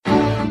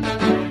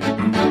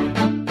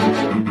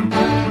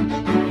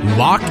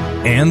Lock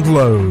and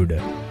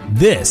load.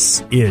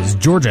 This is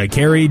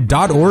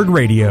GeorgiaCarry.org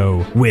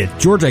Radio with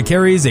Georgia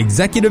Carry's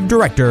Executive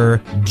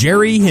Director,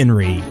 Jerry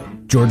Henry.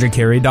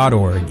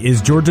 GeorgiaCarry.org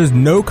is Georgia's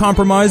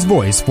no-compromise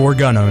voice for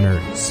gun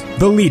owners.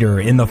 The leader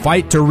in the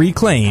fight to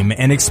reclaim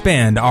and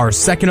expand our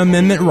Second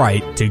Amendment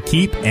right to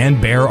keep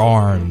and bear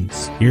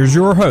arms. Here's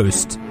your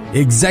host,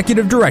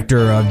 Executive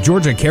Director of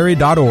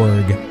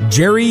GeorgiaCarry.org,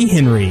 Jerry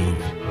Henry.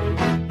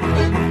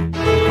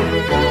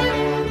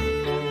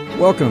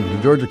 Welcome to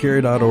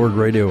GeorgiaCarry.org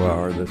Radio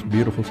Hour this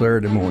beautiful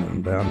Saturday morning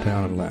in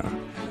downtown Atlanta.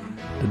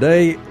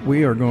 Today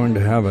we are going to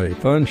have a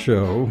fun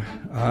show.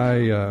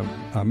 I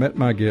met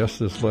my guest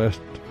this last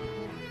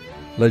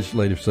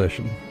legislative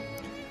session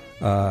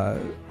a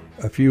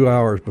few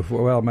hours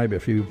before, well, maybe a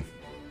few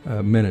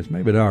minutes,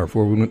 maybe an hour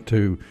before we went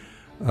to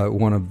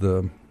one of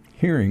the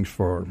hearings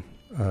for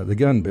the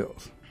gun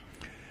bills.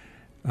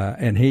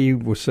 And he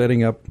was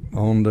setting up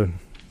on the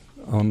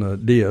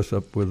dais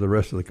up with the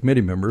rest of the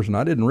committee members, and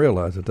I didn't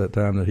realize at that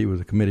time that he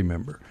was a committee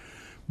member.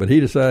 But he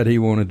decided he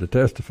wanted to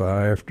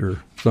testify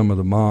after some of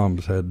the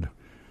moms had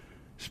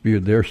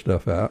spewed their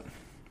stuff out,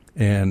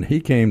 and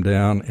he came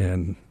down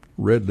and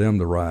read them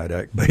the riot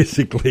act,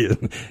 basically.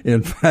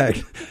 In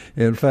fact,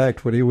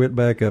 when he went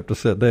back up to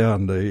sit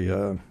down,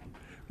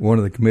 one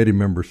of the committee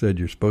members said,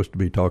 "You're supposed to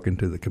be talking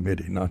to the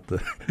committee, not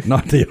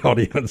the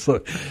audience."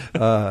 So,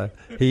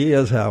 he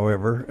is,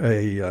 however,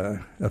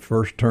 a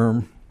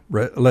first-term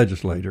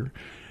legislator.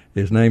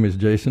 His name is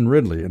Jason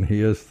Ridley, and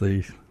he is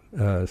the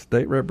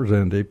state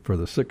representative for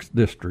the 6th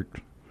District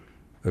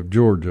of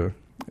Georgia,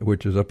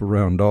 which is up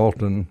around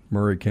Dalton,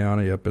 Murray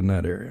County, up in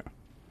that area.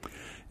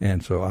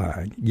 And so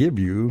I give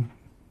you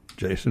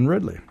Jason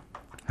Ridley.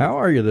 How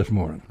are you this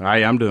morning?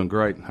 Hey, I'm doing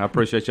great. I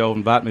appreciate y'all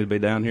inviting me to be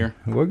down here.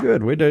 Well,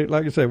 good. We do,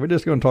 like I said, we're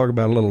just going to talk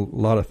about a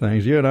lot of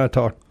things. You and I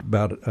talked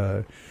about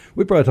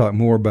we probably talked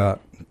more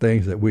about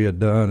things that we had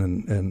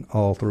done and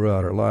all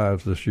throughout our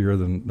lives this year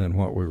than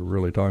what we were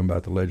really talking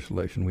about the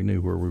legislation. We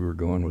knew where we were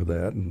going with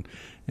that, and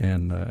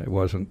it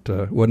wasn't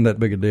that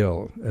big a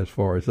deal as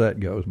far as that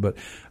goes. But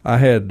I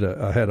had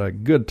a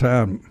good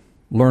time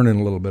learning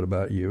a little bit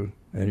about you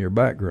and your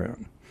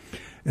background.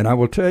 And I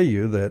will tell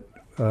you that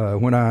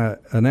when I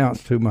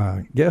announced who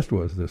my guest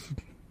was this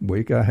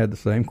week, I had the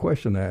same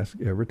question asked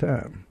every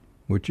time,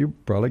 which you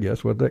probably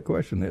guess what that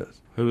question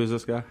is. Who is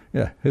this guy?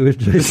 Yeah, who is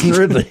Jason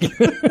Ridley?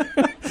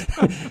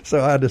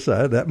 So I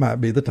decided that might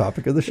be the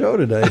topic of the show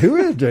today. Who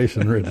is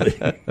Jason Ridley?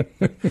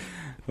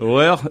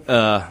 Well,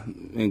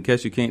 in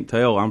case you can't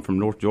tell, I'm from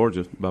North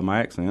Georgia by my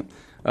accent.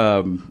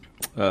 I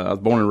was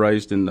born and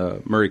raised in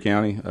Murray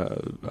County.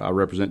 I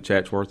represent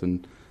Chatsworth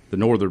and the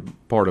northern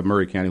part of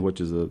Murray County,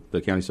 which is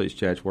the county seat is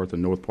Chatsworth,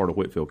 and north part of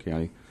Whitfield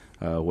County,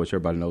 which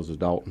everybody knows is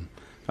Dalton.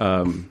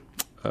 Born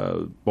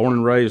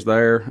and raised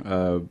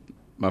there.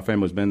 My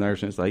family's been there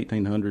since the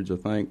 1800s, I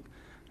think.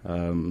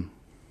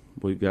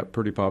 We got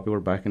pretty popular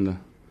back in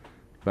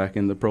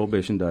the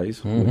Prohibition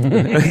days, and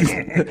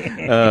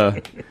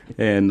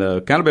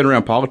kind of been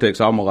around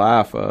politics all my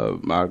life.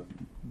 My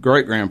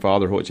great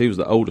grandfather, which he was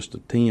the oldest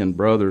of 10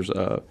 brothers,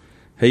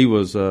 he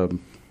was the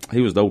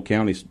old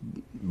county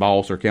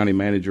boss or county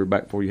manager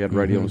back before you had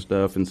radio and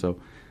stuff, and so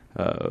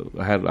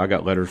I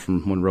got letters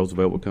from when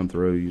Roosevelt would come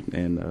through,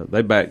 and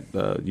they backed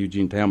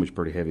Eugene Talmadge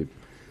pretty heavy.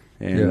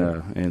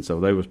 And so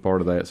they was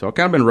part of that. So I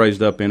kind of been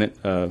raised up in it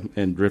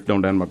and drifted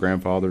on down to my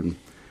grandfather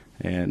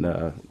and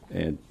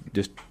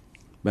just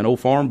been an old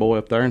farm boy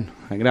up there and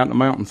hanging out in the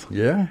mountains.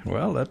 Yeah,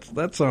 well,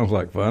 that sounds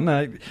like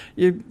fun.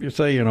 You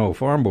say you're an old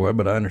farm boy,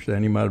 but I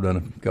understand you might have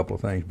done a couple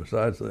of things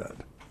besides that.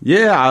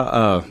 Yeah,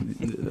 I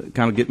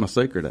kind of get my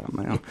secret out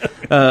now.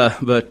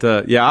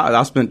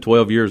 I spent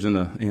 12 years in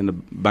the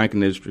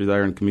banking industry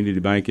there in community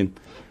banking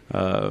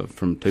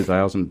from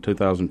 2000 to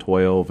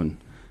 2012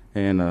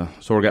 and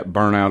sort of got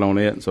burnt out on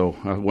it, so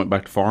I went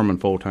back to farming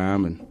full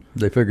time. And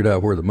they figured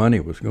out where the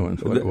money was going,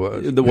 so it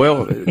was.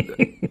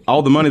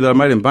 All the money that I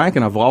made in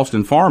banking, I've lost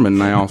in farming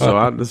now. So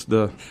I just.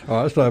 I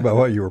was talking about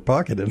what you were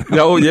pocketing.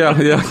 Oh yeah.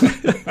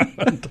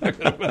 I'm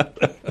talking about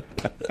that.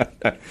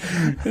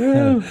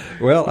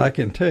 Well, I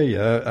can tell you,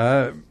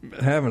 I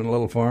having a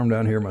little farm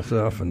down here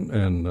myself,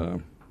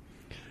 and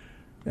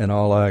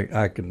all,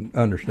 I can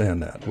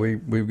understand that.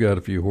 We've got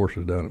a few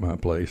horses down at my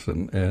place,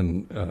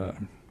 and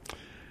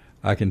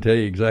I can tell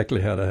you exactly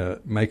how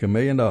to make $1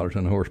 million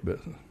in the horse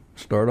business.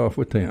 Start off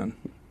with 10,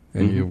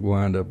 and you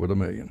wind up with $1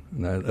 million.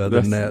 And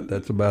other than that,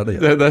 that's about it.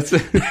 That's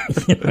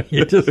it.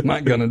 You're just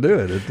not going to do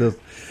it.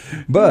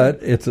 But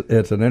it's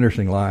an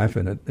interesting life,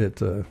 and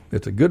it's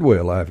a good way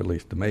of life, at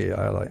least to me.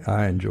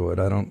 I enjoy it.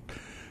 I don't,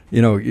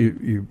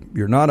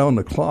 you're not on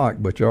the clock,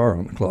 but you are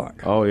on the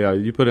clock. Oh yeah,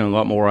 you put in a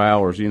lot more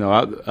hours.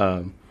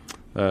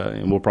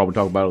 And we'll probably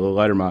talk about it a little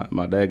later.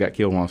 My dad got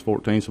killed when I was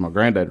 14, so my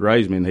granddad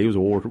raised me, and he was a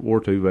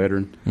War II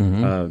veteran.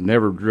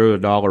 Never drew a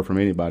dollar from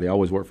anybody.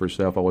 Always worked for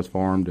himself, always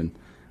farmed, and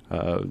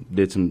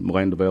did some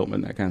land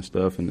development, that kind of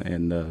stuff.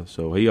 And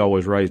so he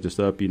always raised us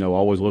up,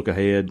 always look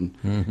ahead.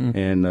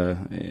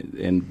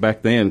 And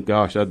back then,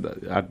 gosh,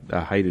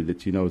 I hated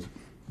it.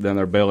 down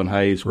there baling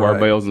hay, square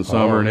Right. bales in the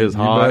summer, and it's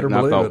hot. better And I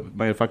believe thought, it.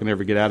 man, if I can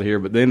ever get out of here.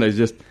 But then they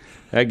just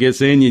that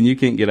gets in you, and you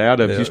can't get out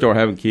of it. Yeah. You start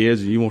having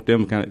kids, and you want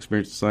them to kind of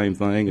experience the same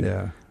thing. And,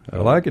 Yeah.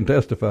 Well, I can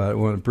testify that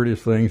one of the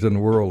prettiest things in the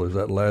world is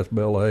that last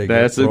bale of hay.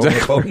 That's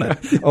gets thrown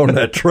exactly up on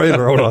that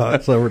trailer on a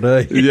hot summer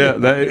day. Yeah,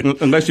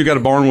 unless you got a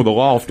barn with a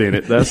loft in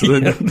it. That's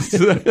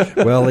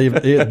the Well,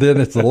 then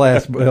it's the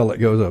last bale that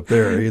goes up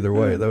there. Either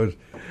way, those.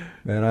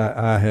 Man,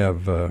 I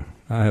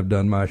have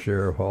done my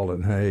share of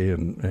hauling hay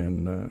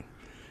and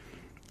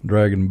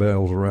dragging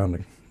bales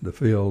around the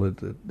field.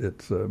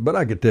 But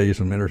I could tell you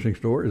some interesting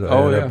stories.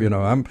 You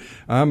know,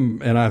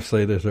 I'm and I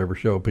say this every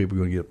show. People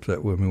are going to get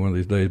upset with me one of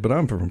these days. But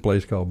I'm from a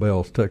place called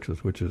Bells,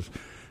 Texas, which is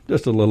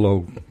just a little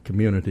old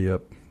community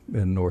up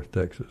in North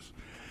Texas,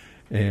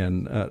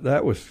 and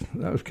that was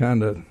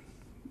kind of.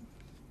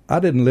 I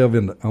didn't live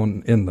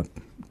on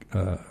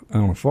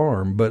a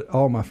farm, but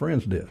all my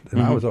friends did,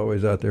 and I was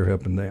always out there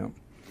helping them.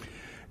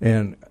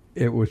 And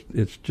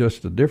it's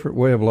just a different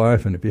way of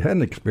life, and if you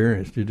hadn't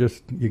experienced,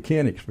 you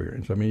can't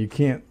experience. I mean, you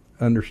can't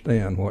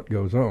understand what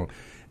goes on.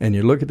 And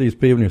you look at these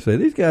people and you say,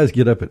 these guys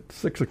get up at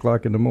 6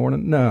 o'clock in the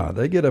morning. No,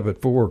 they get up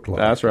at 4 o'clock.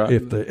 That's right.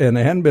 And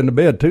they hadn't been to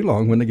bed too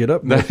long when they get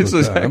up. Most That's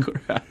of the time.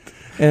 exactly right.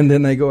 And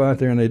then they go out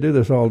there and they do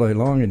this all day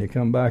long, and you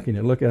come back and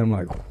you look at them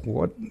like,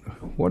 what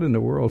in the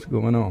world's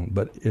going on?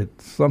 But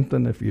it's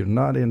something, if you're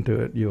not into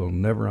it, you'll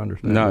never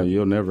understand No, it.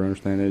 you'll never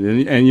understand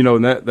it. And you know,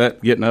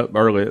 that getting up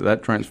early,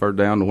 that transferred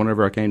down to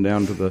whenever I came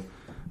down to the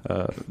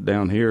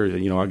down here.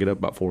 You know, I get up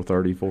about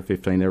 4:30,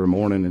 4:15 every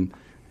morning,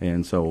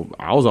 and so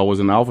I was always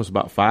in the office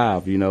about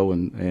 5. You know,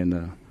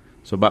 and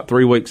so about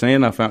 3 weeks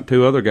in, I found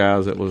 2 other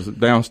guys that was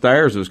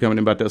downstairs that was coming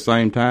in about that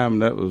same time.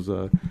 And that was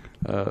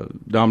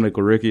Dominic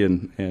Laricki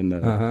and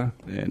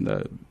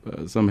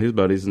some of his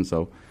buddies, and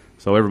so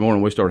every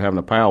morning we started having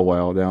a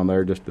powwow down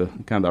there, just the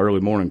kind of the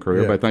early morning crew.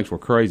 Yeah. Everybody thinks we're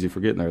crazy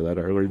for getting there that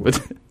early,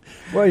 but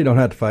Well, you don't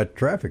have to fight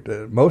traffic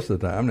most of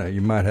the time. Now,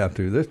 you might have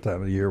to this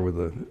time of the year with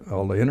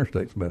all the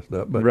interstates messed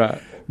up. But,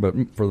 right. But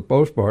for the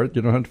most part,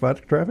 you don't have to fight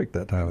the traffic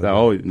that time of the day.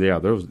 Oh yeah,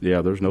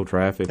 there's no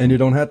traffic, And you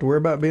don't have to worry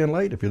about being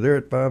late if you're there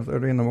at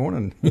 5:30 in the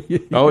morning. You're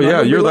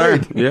there.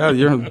 Yeah,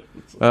 you're.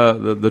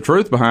 The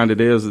truth behind it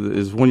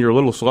is when you're a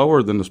little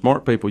slower than the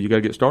smart people, you got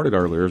to get started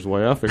earlier. Is the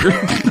way I figure.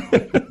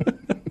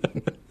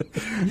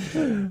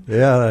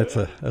 Yeah,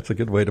 that's a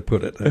good way to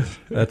put it.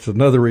 That's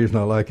another reason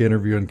I like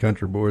interviewing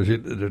country boys.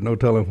 There's no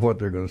telling what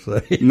they're going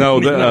to say. No,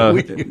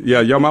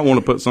 y'all might want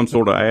to put some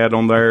sort of ad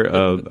on there.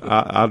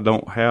 I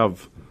don't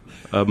have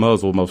a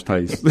muzzle most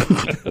days.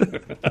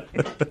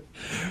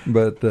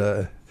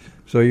 But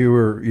so you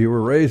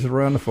were raised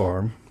around the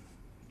farm,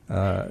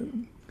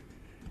 and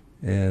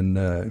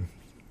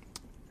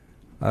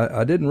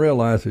I didn't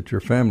realize that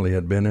your family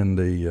had been in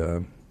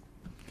the.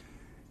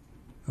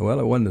 Well,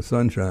 it wasn't the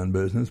sunshine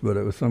business, but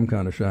it was some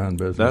kind of shine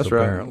business. That's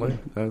apparently.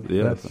 right.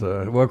 Yeah. That's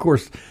well, of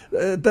course,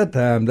 at that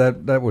time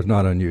that was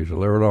not unusual.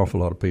 There were an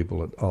awful lot of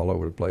people all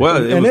over the place.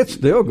 Well, it's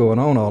still going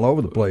on all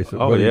over the place,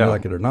 whether you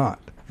like it or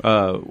not.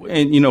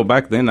 And you know,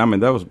 back then, I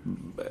mean, they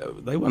wasn't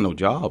no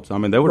jobs. I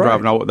mean, they were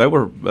driving all. They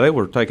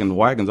were taking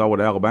wagons all the way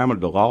to Alabama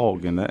to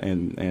log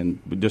and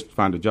just to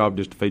find a job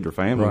just to feed their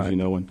families. Right. You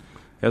know, and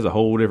it was a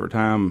whole different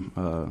time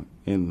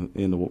in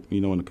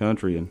the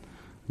country, and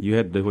you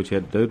had to do what you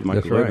had to do to make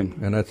That's a living. right,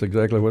 and that's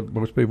exactly what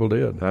most people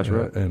did. That's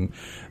right. And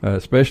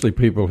especially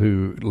people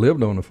who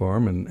lived on a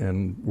farm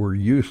and were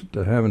used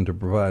to having to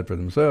provide for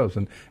themselves.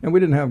 And we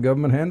didn't have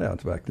government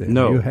handouts back then.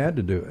 No. You had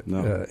to do it.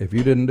 No. If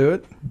you didn't do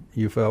it,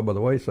 you fell by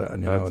the wayside. You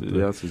know,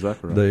 That's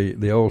exactly right.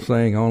 The old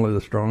saying, only the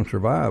strong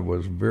survive,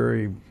 was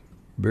very,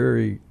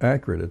 very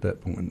accurate at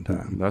that point in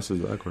time. That's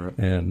exactly right.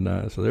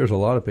 And so there's a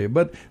lot of people.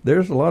 But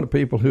there's a lot of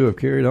people who have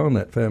carried on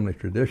that family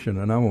tradition,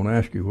 and I won't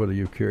ask you whether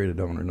you've carried it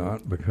on or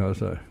not,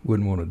 because I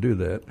wouldn't want to do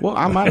that. Well,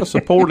 I might have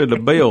supported a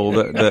bill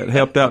that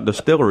helped out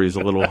distilleries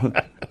a little.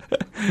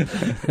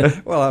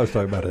 Well, I was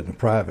talking about it in the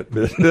private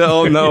business.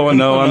 No, I'm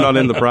not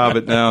in the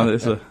private now.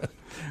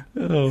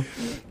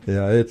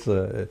 Yeah, it's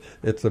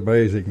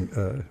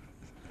amazing.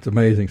 It's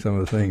amazing some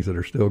of the things that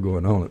are still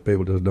going on that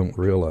people just don't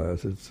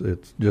realize.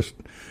 It's just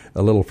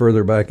a little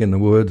further back in the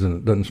woods, and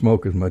it doesn't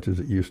smoke as much as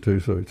it used to,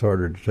 so it's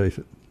harder to chase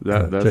it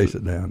down.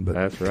 But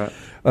that's right.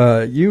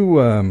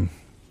 You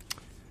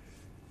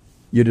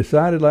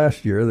decided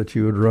last year that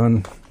you would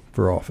run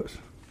for office.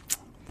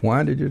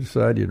 Why did you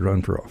decide you'd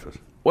run for office?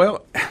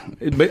 Well,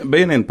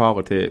 being in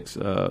politics,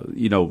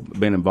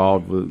 being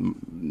involved with,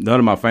 none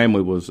of my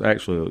family was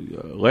actually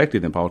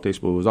elected in politics,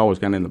 but was always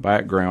kind of in the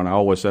background. I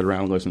always sat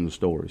around and listened to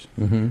stories.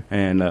 Mm-hmm.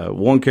 And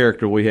one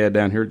character we had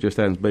down here, just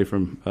happens to be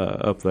from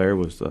up there,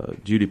 was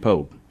Judy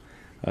Pope.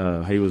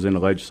 He was in the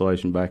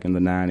legislation back in the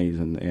 90s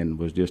and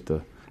was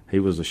he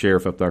was a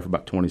sheriff up there for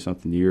about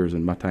 20-something years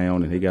in my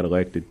town, and he got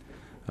elected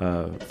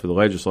for the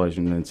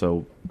legislation. And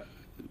so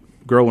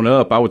growing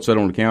up, I would sit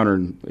on the counter,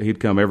 and he'd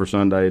come every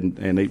Sunday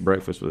and eat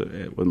breakfast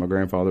with my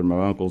grandfather and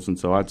my uncles. And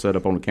so I'd sit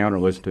up on the counter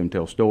and listen to him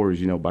tell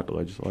stories, about the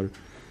legislature.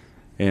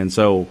 And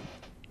so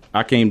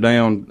I came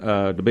down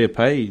to be a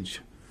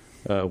page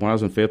when I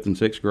was in 5th and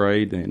 6th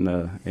grade,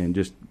 and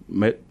just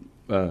met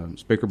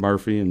Speaker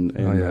Murphy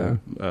and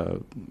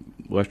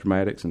Lester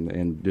Maddox,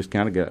 and just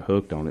kind of got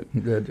hooked on it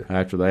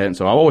after that. And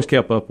so I've always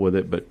kept up with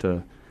it, but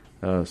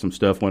some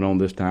stuff went on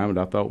this time, and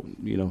I thought,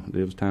 it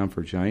was time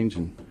for a change,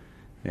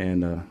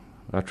 and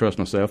I trust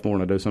myself more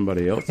than I do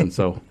somebody else, and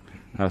so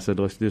I said,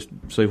 let's just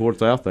see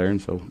what's out there,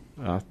 and so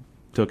I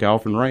took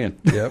off and ran.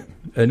 Yep.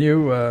 And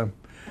you,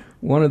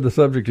 one of the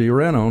subjects you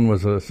ran on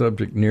was a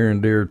subject near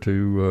and dear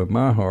to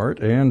my heart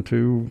and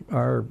to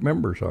our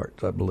members'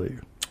 hearts, I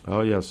believe.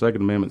 Oh, yeah,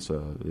 Second Amendment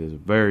is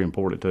very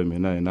important to me,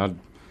 and I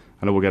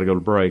know we got to go to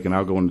break, and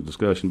I'll go into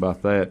discussion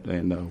about that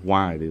and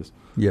why it is.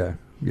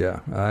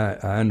 Yeah,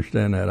 I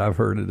understand that. I've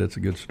heard it. It's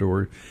a good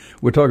story.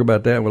 We'll talk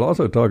about that. We'll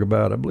also talk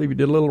about, I believe you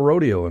did a little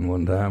rodeoing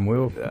one time.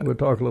 We'll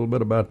talk a little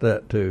bit about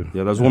that, too.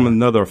 Yeah, there's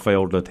another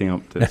failed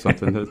attempt at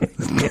something.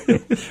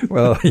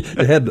 Well,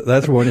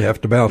 that's one you have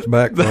to bounce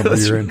back from or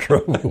you're in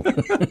trouble.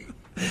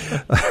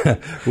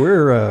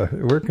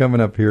 We're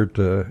coming up here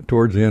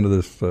towards the end of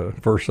this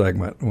first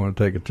segment. I want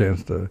to take a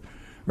chance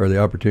or the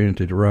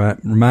opportunity to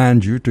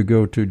remind you to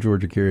go to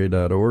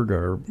georgiacarry.org,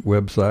 our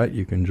website.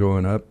 You can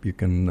join up. You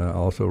can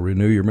also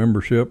renew your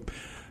membership.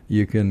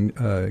 You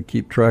can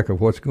keep track of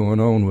what's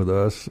going on with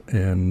us,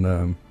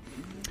 and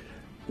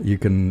you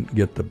can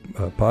get the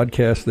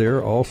podcast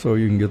there. Also,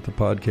 you can get the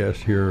podcast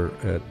here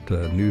at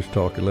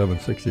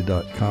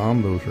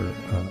newstalk1160.com. Those are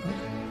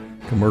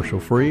commercial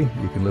free.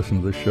 You can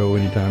listen to this show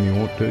anytime you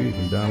want to. You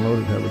can download it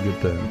and have a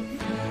good time.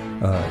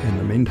 In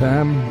the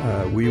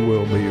meantime, we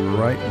will be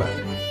right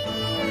back.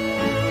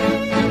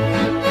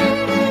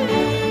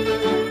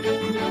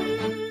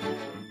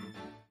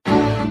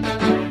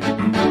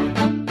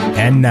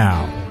 And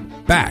now,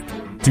 back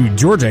to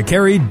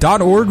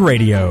GeorgiaCarry.org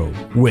Radio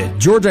with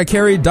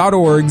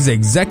GeorgiaCarry.org's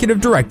Executive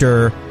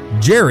Director,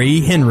 Jerry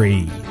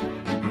Henry.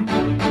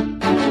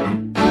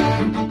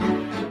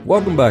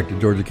 Welcome back to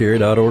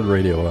GeorgiaCarry.org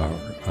Radio Hour.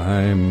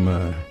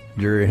 I'm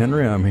Jerry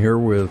Henry. I'm here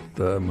with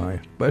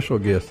my special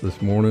guest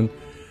this morning,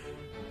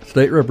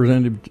 State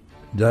Representative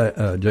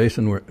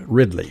Jason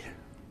Ridley.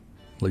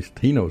 At least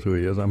he knows who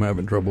he is. I'm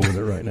having trouble with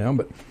it right now,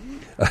 but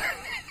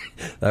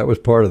that was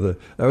part of the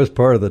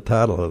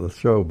title of the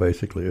show,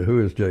 basically.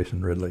 Who is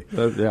Jason Ridley?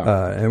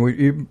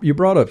 And you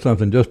brought up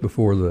something just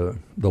before the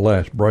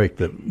last break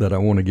that I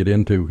want to get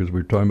into, because we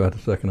were talking about the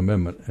Second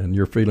Amendment and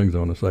your feelings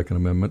on the Second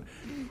Amendment.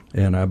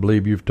 And I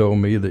believe you've told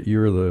me that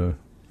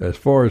as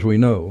far as we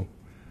know,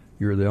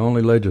 you're the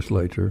only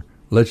legislator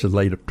in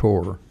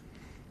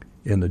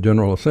the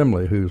General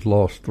Assembly who's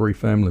lost 3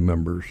 family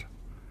members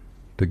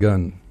to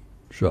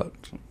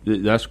gunshots.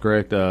 That's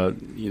correct.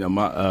 When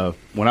I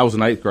was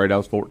in 8th grade, I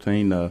was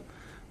 14.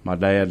 My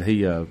dad,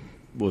 he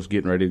was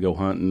getting ready to go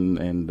hunting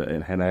and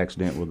had an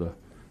accident with a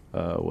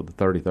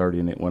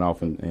 30-30, and it went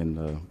off.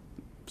 And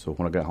so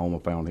when I got home, I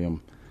found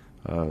him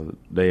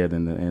dead.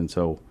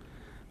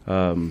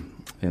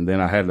 And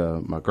then I had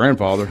my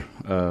grandfather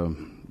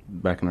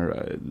back in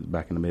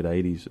the mid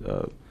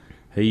 80s.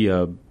 He,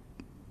 I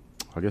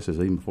guess it's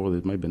even before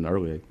this, maybe in the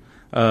early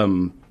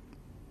 80s.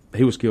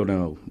 He was killed in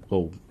a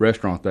little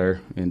restaurant there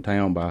in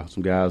town by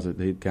some guys that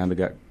he'd kind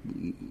of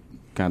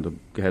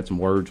had some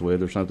words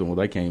with or something. Well,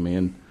 they came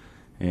in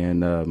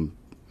and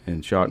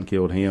shot and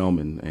killed him,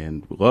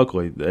 and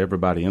luckily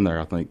everybody in there,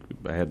 I think,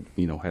 had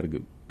a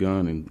good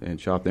gun and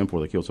shot them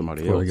before they killed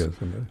somebody else.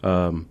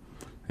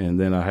 And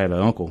then I had an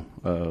uncle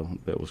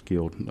that was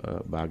killed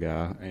by a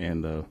guy,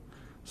 and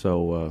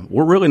so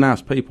we're really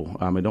nice people.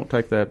 I mean, don't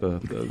take that.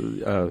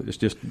 It's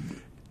just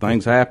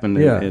things happen,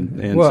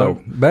 and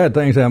so bad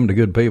things happen to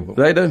good people.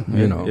 They do.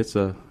 It's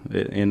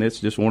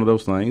just one of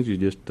those things. You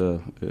just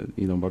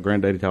my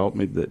granddaddy taught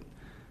me that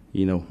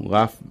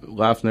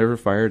life's never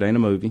fair. It ain't a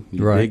movie.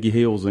 You dig your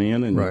heels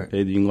in, and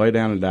either you can lay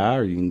down and die,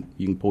 or you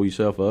can pull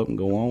yourself up and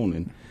go on.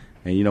 And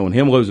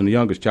him losing the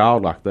youngest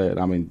child like that,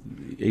 I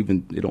mean,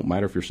 even it don't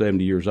matter if you're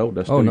 70 years old.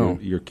 That's still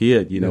your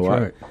kid. That's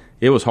right.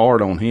 It was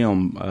hard on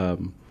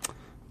him.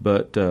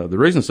 But the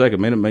reason Second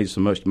Amendment means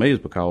so much to me is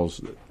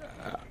because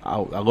I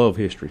love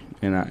history,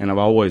 and I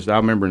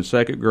remember in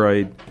 2nd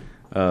grade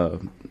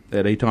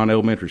at Eton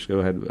Elementary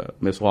School, I had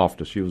Miss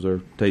Loftus. She was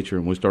our teacher,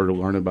 and we started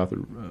learning about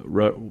the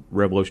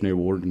Revolutionary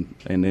War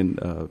and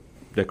then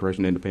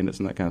Declaration of Independence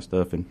and that kind of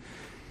stuff. And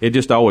it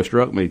just always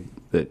struck me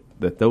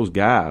that those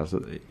guys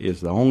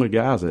is the only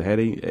guys that had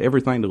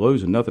everything to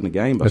lose and nothing to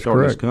gain by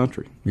starting this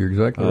country. You're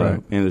exactly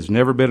right. And there's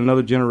never been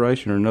another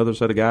generation or another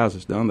set of guys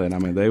that's done that. I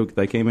mean,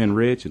 they came in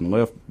rich and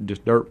left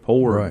just dirt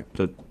poor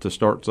to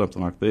start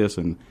something like this,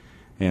 and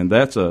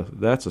that's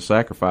a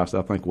sacrifice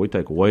I think we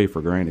take away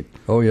for granted.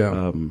 Oh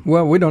yeah.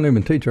 Well, we don't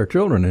even teach our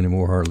children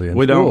anymore hardly in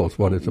schools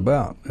what it's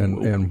about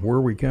and where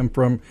we come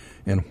from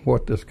and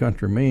what this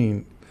country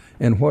means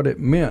and what it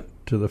meant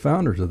to the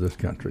founders of this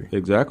country.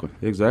 Exactly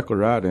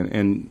right.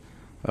 And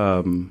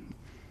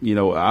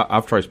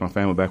I've traced my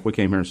family back. We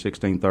came here in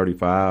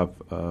 1635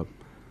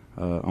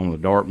 on the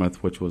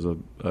Dartmouth, which was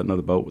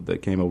another boat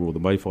that came over with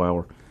the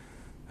Mayflower.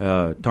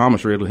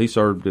 Thomas Ridley, he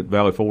served at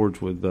Valley Forge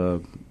with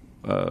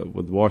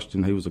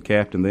Washington. He was a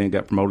captain, then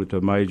got promoted to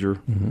a major.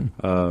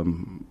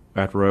 Mm-hmm.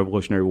 after the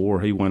Revolutionary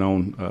War, he went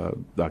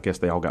on. I guess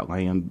they all got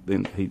land.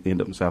 Then he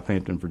ended up in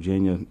Southampton,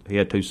 Virginia. He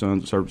had 2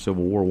 sons that served the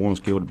Civil War. One was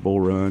killed at Bull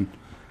Run.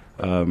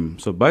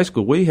 So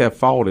basically, we have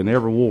fought in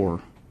every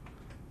war.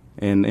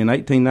 And in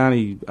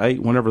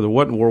 1898, whenever there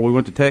wasn't a war, we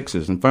went to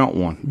Texas and found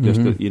one.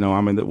 Just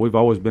that we've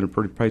always been a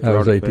pretty patriotic That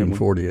was family.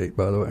 1848,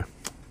 by the way.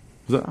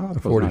 Was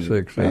that,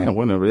 46. Yeah,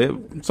 whenever.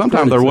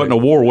 Sometimes there wasn't a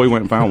war, we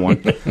went and found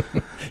one.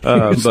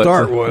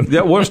 Start one.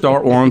 Yeah, we'll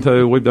start one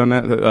too. We've done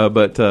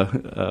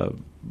that.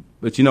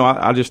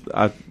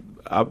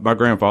 My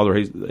grandfather,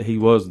 he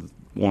was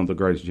one of the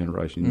greatest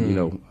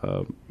generation.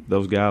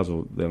 Those guys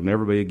they'll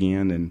never be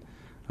again. And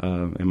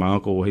my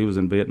uncle, he was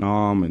in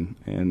Vietnam,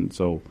 and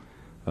so.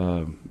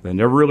 They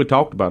never really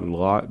talked about it a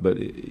lot, but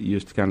you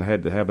just kind of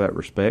had to have that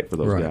respect for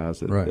those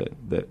guys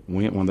that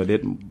went when they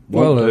didn't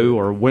want to,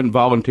 or went and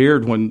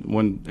volunteered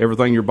when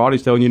everything your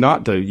body's telling you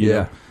not to. You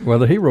know? Well,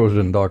 the heroes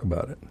didn't talk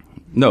about it.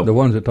 No. The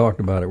ones that talked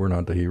about it were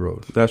not the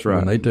heroes. That's right.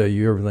 When they tell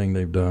you everything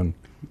they've done,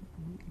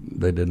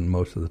 they didn't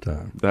most of the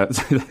time. That's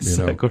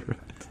exactly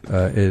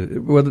right.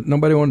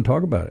 Nobody wanted to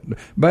talk about it.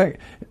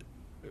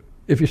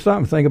 If you stop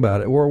and think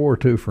about it, World War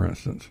II, for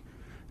instance,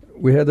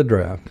 we had the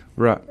draft.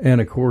 Right.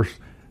 And, of course,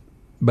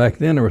 back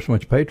then, there was so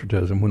much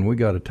patriotism. When we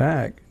got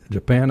attacked,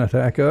 Japan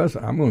attack us,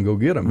 I'm going to go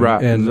get them.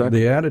 Right, and exactly.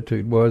 The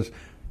attitude was,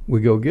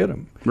 we go get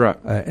them. Right.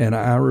 And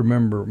I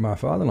remember my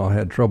father-in-law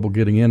had trouble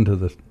getting into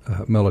the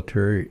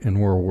military in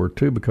World War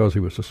II because he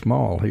was so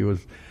small. He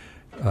only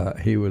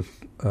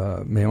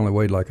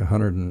weighed like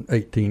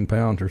 118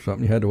 pounds or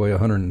something. He had to weigh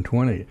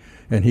 120.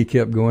 And he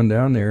kept going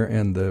down there,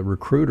 and the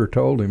recruiter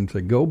told him to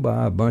go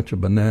buy a bunch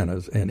of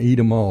bananas and eat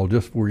them all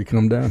just before you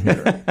come down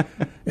here.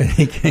 And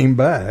he came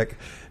back,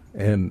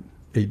 and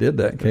he did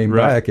that, came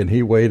back, and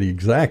he weighed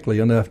exactly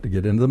enough to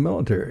get into the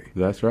military.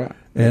 That's right.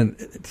 And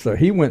so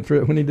he went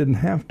through it when he didn't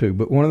have to.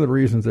 But one of the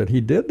reasons that he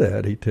did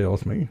that, he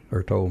told me,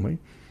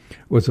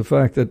 was the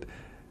fact that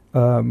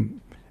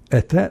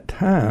at that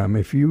time,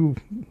 if you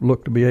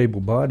look to be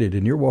able-bodied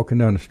and you're walking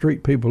down the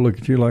street, people look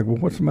at you like, well,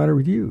 what's the matter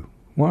with you?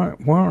 Why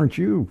aren't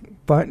you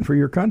fighting for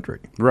your country?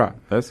 Right.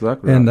 That's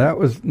exactly right. And that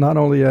was not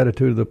only the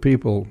attitude of the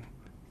people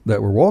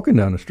that were walking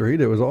down the street,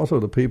 it was also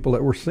the people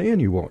that were seeing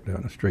you walk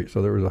down the street.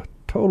 So there was a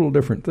total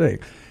different thing.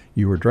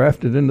 You were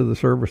drafted into the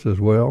service as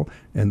well,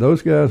 and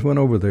those guys went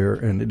over there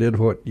and they did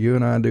what you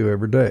and I do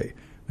every day.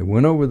 They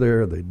went over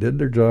there, they did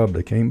their job,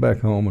 they came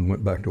back home and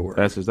went back to work.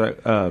 That's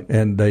exactly.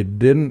 And they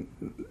didn't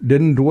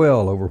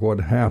dwell over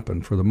what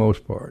happened for the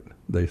most part.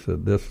 They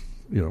said,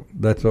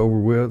 that's over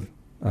with,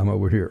 I'm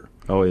over here.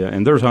 Oh, yeah,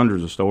 and there's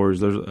hundreds of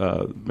stories. There's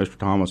Mr.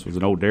 Thomas was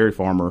an old dairy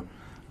farmer,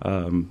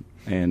 and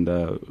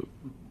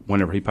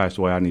whenever he passed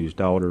away, I knew his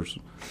daughters,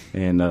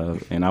 and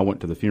I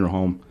went to the funeral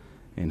home,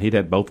 and he'd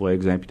had both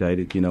legs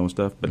amputated, and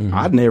stuff. But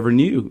I never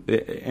knew,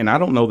 and I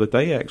don't know that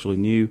they actually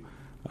knew,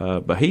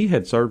 but he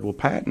had served with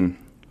Patton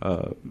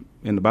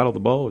in the Battle of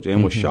the Bulge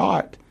and was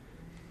shot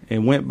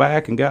and went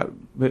back and got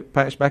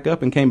patched back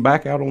up and came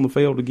back out on the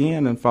field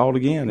again and fought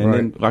again. And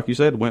then, like you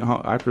said, went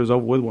home, after it was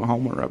over with, went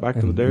home, went right back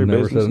to the dairy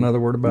business. Never said another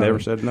word about it. Never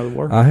said another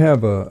word. I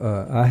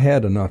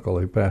had an uncle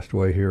who passed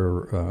away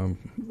here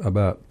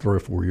about 3 or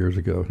 4 years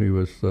ago. He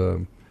was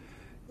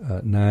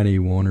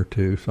 91 or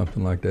 2,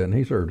 something like that, and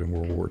he served in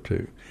World War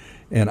II.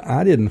 And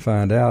I didn't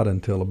find out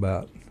until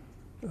about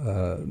 8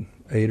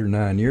 or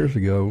 9 years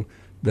ago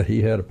that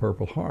he had a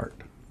Purple Heart,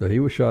 that he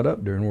was shot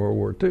up during World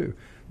War II,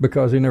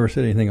 because he never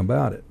said anything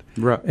about it.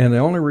 Right. And the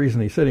only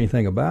reason he said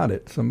anything about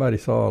it, somebody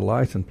saw a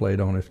license plate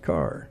on his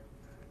car,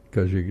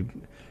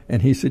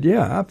 and he said,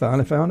 "Yeah, I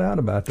finally found out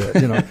about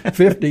that.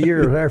 50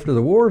 years after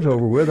the war's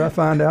over with, I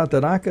found out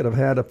that I could have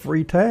had a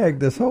free tag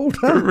this whole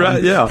time."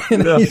 Right. Yeah.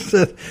 And he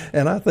said,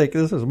 and I think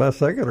this is my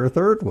second or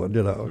third one.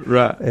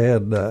 Right.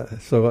 And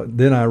so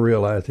then I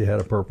realized he had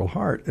a Purple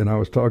Heart, and I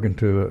was talking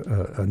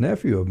to a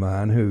nephew of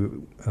mine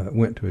who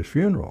went to his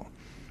funeral,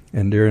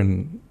 and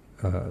during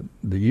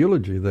the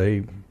eulogy,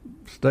 they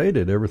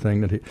stated everything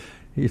that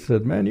he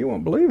said, "Man, you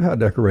won't believe how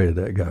decorated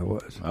that guy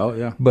was." Oh,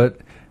 yeah. But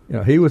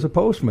he was a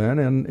postman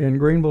in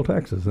Greenville,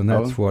 Texas, and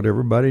that's what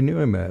everybody knew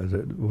him as.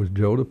 It was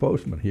Joe the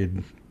postman.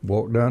 He'd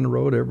walk down the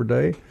road every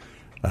day.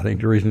 I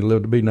think the reason he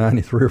lived to be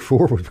 93 or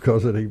 4 was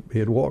because he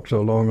had walked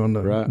so long on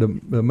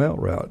the mail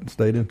route and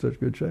stayed in such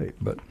good shape.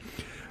 But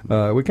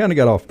we kind of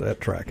got off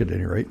that track at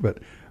any rate. But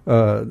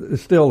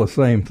it's still the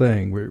same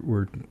thing.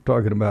 We're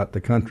talking about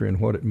the country and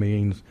what it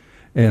means.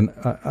 And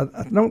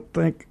I don't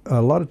think,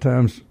 a lot of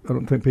times, I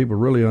don't think people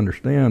really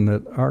understand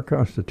that our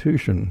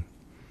Constitution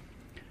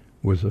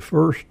was the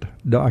first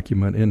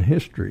document in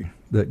history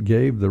that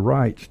gave the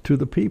rights to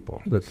the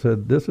people, that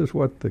said this is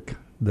what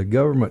the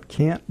government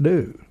can't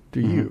do to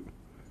you.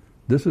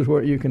 This is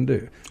what you can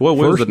do. Well,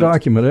 first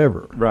document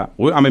ever. Right.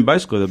 Well, I mean,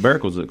 basically, the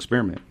America was an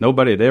experiment.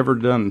 Nobody had ever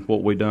done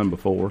what we done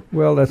before.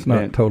 Well, that's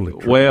not totally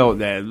true. Well,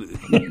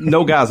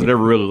 no guys had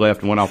ever really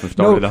left and went off and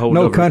started a whole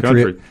other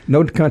country.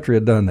 No country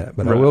had done that.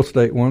 But I will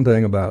state one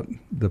thing about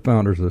the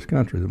founders of this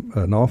country.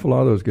 An awful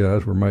lot of those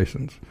guys were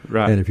Masons.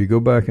 Right. And if you go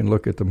back and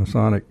look at the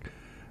Masonic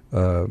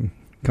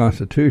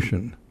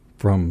Constitution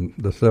from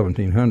the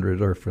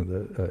 1700s, or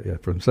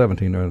from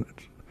 1700s,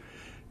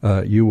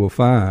 you will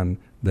find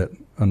that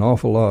an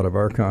awful lot of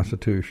our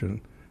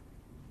Constitution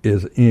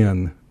is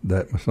in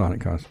that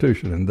Masonic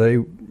Constitution, and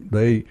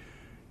they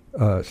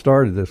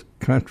started this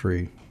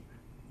country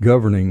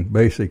governing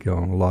basically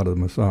on a lot of the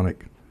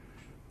Masonic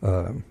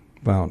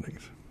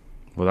foundings.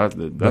 Well,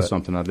 that's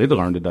something I did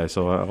learn today.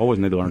 So I always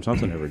need to learn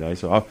something every day.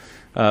 So,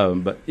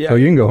 but yeah. So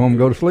you can go home and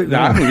go to sleep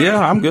now.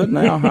 I'm good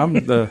now.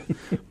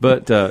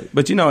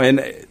 But you know,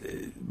 and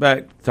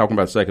back talking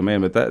about the Second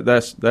Amendment,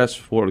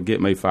 that's what will get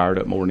me fired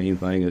up more than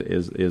anything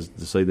is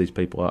to see these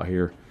people out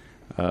here.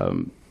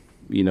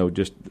 You know,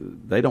 just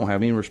they don't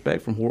have any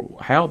respect from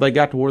how they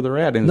got to where they're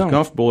at, and as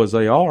comfortable as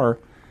they are.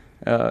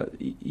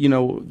 You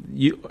know,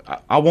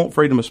 I want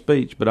freedom of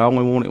speech, but I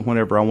only want it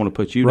whenever I want to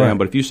put you down.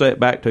 But if you say it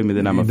back to me,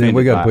 then I'm offended. Then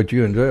we got to put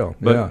you in jail.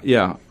 But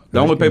the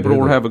only people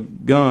who have a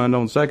gun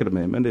on the Second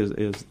Amendment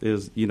is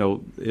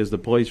the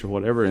police or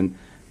whatever, and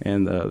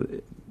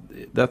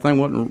that thing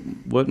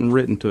wasn't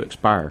written to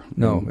expire.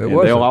 No, it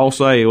wasn't. They'll all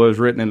say it was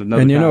written in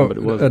another time, but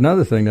it wasn't.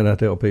 Another thing that I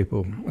tell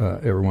people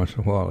every once in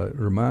a while, I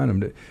remind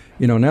them that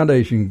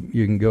nowadays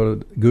you can go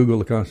to Google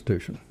the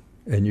Constitution.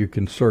 And you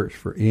can search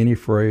for any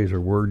phrase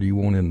or word you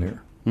want in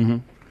there. Mm-hmm.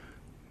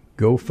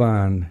 Go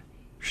find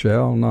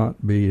 "shall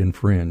not be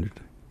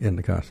infringed" in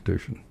the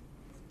Constitution.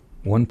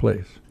 One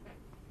place.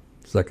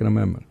 Second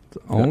Amendment.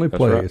 It's the only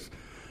place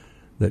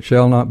that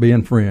 "shall not be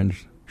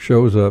infringed"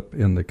 shows up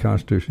in the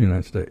Constitution of the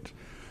United States.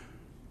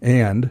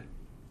 And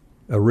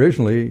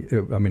originally,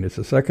 it's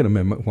the Second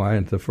Amendment. Why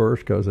isn't the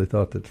first? Because they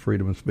thought that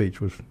freedom of speech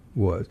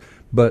was.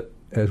 But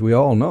as we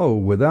all know,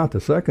 without the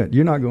second,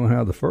 you're not going to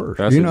have the first.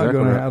 You're not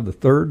going to have the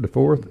third, the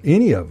fourth,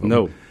 any of them.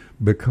 No.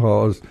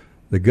 Because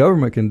the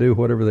government can do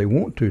whatever they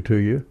want to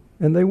you,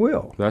 and they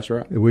will. That's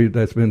right.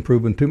 That's been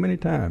proven too many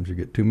times. You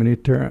get too many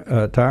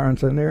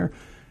tyrants in there,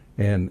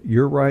 and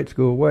your rights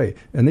go away.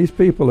 And these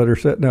people that are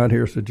sitting out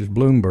here, such as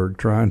Bloomberg,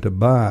 trying to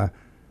buy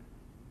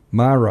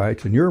my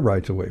rights and your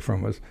rights away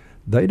from us,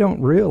 they don't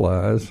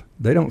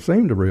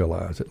seem to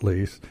realize at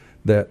least,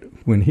 that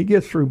when he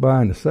gets through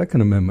buying the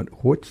Second Amendment,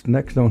 what's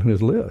next on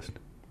his list?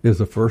 Is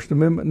the First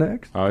Amendment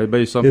next? It'd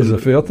be something. Is the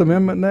Fifth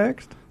Amendment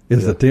next?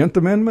 Is the 10th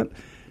Amendment?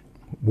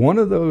 One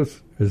of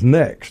those is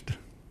next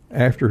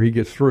after he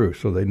gets through.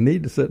 So they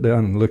need to sit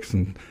down and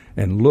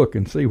look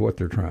and see what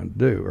they're trying to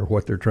do, or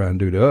what they're trying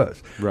to do to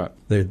us. Right.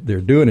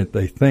 They're doing it,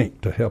 they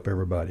think, to help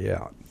everybody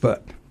out.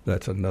 But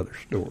that's another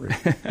story.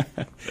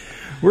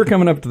 We're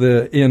coming up to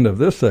the end of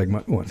this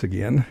segment once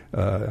again.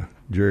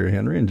 Jerry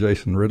Henry and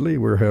Jason Ridley,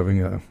 we're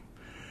having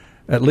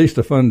at least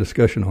a fun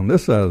discussion on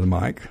this side of the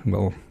mic.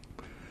 We'll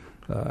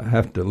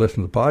have to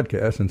listen to the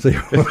podcast and see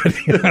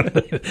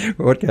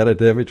what kind of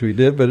damage we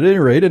did. But at any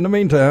rate, in the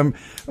meantime,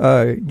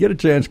 get a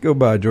chance, go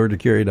by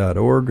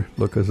GeorgiaCarry.org,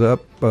 look us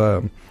up.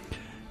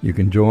 You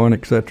can join,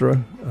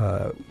 etc.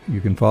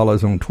 You can follow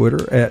us on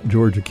Twitter at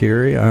Georgia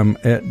Carry. I'm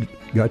at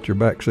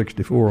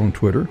GotYourBack64 on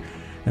Twitter.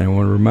 And I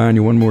want to remind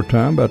you one more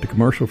time about the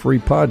commercial-free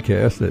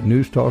podcast at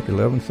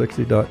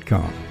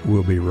newstalk1160.com.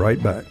 We'll be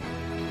right back.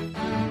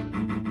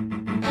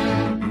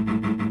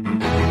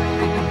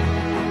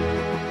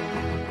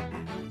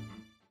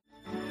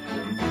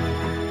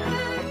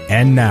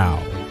 And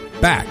now,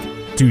 back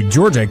to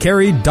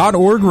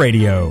GeorgiaCarry.org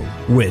Radio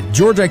with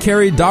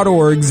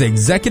GeorgiaCarry.org's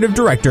Executive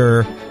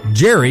Director,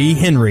 Jerry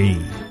Henry.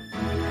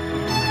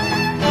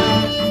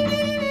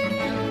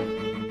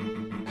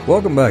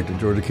 Welcome back to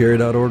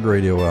GeorgiaCarry.org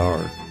Radio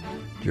Hour.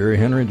 Jerry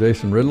Henry,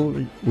 Jason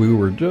Ridley. We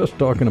were just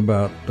talking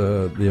about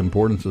the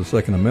importance of the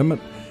Second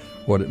Amendment,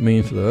 what it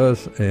means to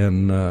us,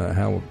 and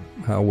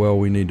how well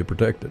we need to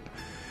protect it.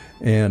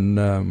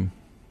 And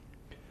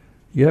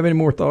you have any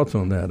more thoughts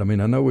on that? I mean,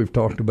 I know we've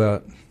talked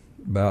about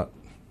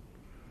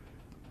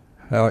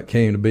how it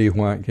came to be,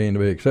 why it came to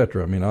be, et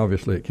cetera. I mean,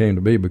 obviously it came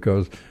to be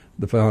because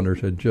the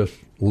founders had just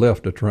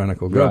left a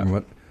tyrannical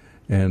government,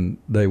 and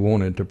they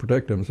wanted to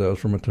protect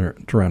themselves from a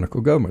tyrannical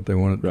government. They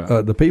wanted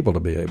the people to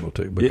be able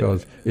to,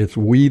 because it's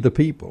we the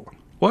people.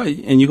 Well,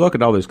 and you look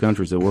at all these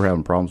countries that we're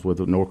having problems with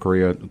North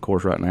Korea, of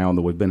course, right now, and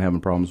that we've been having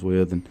problems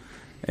with,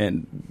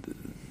 and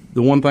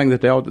the one thing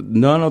that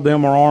none of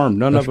them are armed,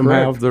 none of them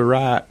have the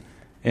right.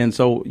 And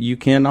so you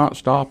cannot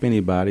stop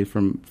anybody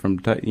from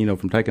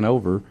taking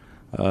over.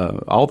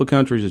 All the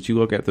countries that you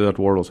look at throughout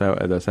the world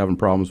that's having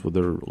problems with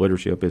their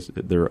leadership,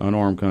 they're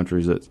unarmed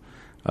countries. That's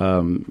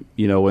and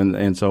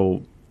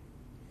so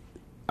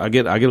I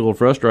get a little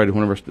frustrated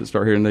whenever I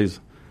start hearing these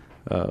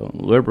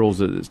liberals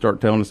that start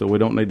telling us that we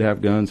don't need to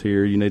have guns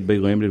here. You need to be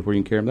limited where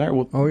you can carry them there.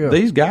 Well,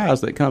 these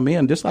guys that come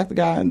in, just like the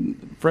guy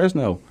in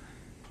Fresno,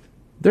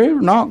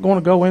 they're not going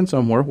to go in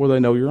somewhere where they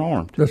know you're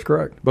armed. That's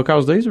correct.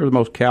 Because these are the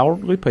most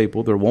cowardly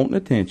people. They're wanting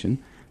attention,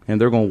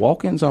 and they're going to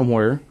walk in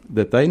somewhere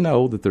that they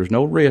know that there's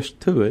no risk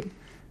to it,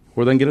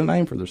 where they can get a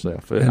name for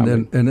themselves.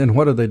 And then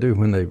what do they do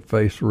when they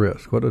face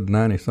risk? What did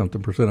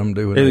 90-something% of them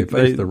do when they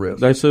face the risk?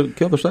 They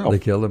kill themselves. They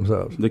kill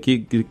themselves. They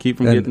keep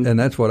from getting. And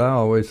that's what I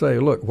always say.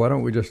 Look, why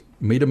don't we just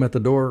meet them at the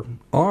door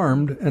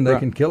armed, and they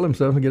can kill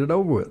themselves and get it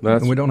over with,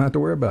 and we don't have to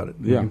worry about it.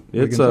 Yeah,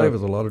 we can save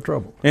us a lot of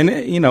trouble. And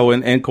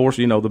and of course,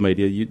 the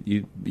media.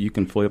 You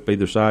can flip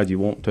either side you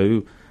want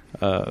to.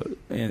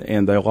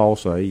 and they'll all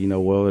say,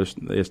 well,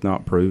 it's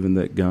not proven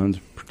that guns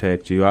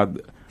protect you.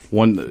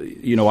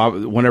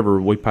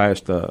 Whenever we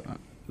passed the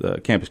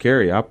campus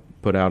carry, I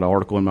put out an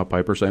article in my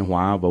paper saying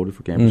why I voted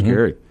for campus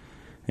carry,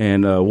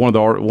 and one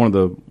of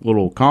the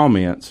little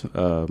comments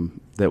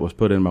that was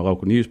put in my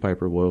local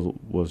newspaper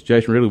was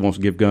Jason really wants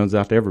to give guns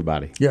out to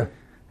everybody. Yeah.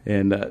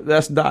 And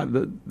that's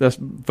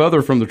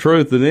further from the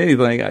truth than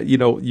anything.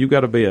 You've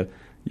got to be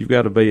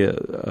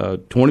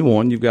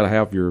 21. You've got to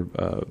have your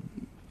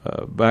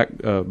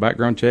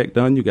background check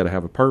done. You've got to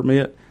have a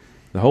permit,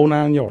 the whole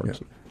 9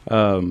 yards.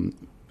 Yeah.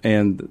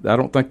 And I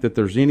don't think that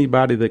there's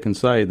anybody that can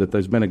say that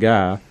there's been a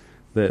guy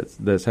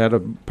that's had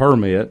a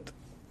permit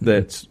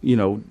that's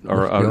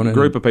or a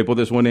group of people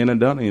that's went in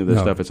and done any of this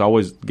stuff. It's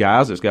always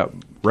guys that's got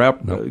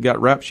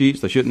rap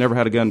sheets. They should never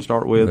had a gun to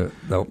start with.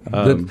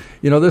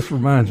 This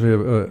reminds me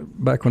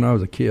of back when I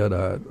was a kid.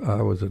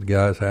 I was at a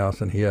guy's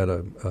house, and he had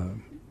a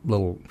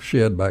little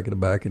shed back at the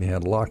back, and he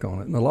had a lock on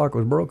it, and the lock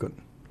was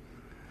broken.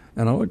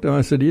 And I looked at him and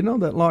I said, "Do you know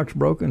that lock's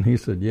broken?" He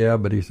said, "Yeah,"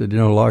 but he said,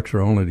 "Locks are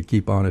only to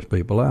keep honest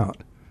people out."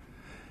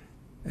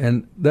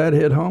 And that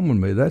hit home with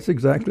me. That's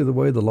exactly the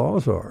way the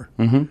laws are.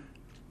 Mm-hmm.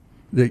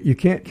 That you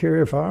can't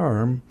carry a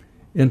firearm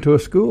into a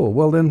school.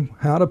 Well, then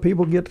how do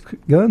people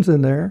get guns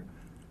in there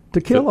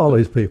to kill all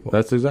these people?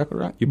 That's exactly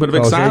right. You put a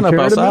big sign up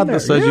outside that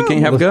says you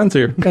can't have guns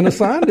here. And the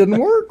sign didn't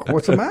work.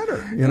 What's the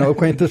matter?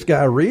 Can't this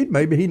guy read?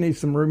 Maybe he needs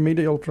some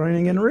remedial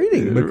training in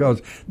reading,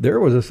 because there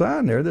was a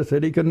sign there that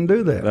said he couldn't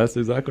do that. That's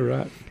exactly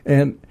right.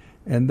 And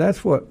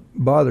that's what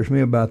bothers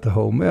me about the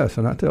whole mess.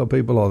 And I tell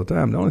people all the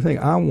time, the only thing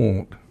I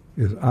want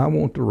is I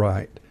want the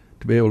right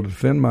to be able to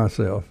defend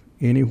myself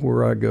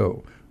anywhere I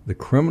go. The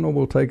criminal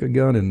will take a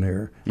gun in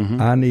there. Mm-hmm.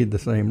 I need the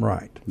same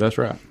right. That's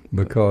right.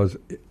 Because,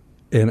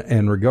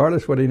 and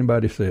regardless what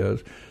anybody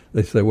says,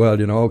 they say, well,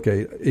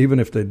 okay, even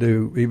if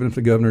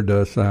the governor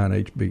does sign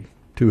HB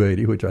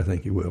 280, which I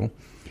think he will,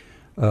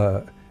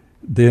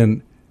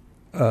 then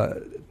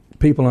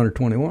people under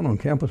 21 on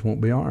campus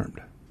won't be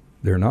armed.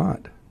 They're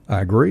not.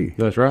 I agree.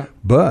 That's right.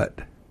 But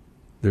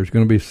there's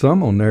going to be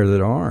some on there that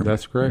are armed.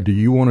 That's correct. Do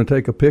you want to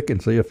take a pick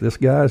and see if this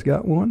guy's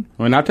got one?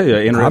 I mean, I'll tell you,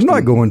 interesting. I'm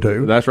not going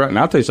to. That's right. And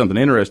I'll tell you something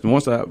interesting.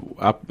 Once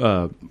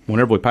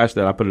whenever we passed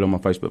that, I put it on my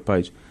Facebook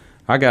page.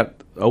 I got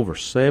over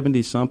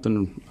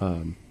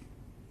 70-something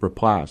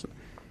replies.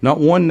 Not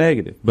one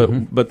negative,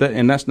 but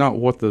that's not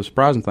what the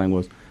surprising thing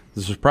was.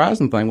 The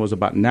surprising thing was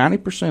about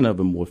 90% of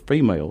them were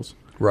females,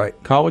 right?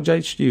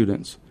 College-age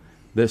students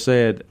that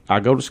said, "I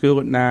go to school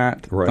at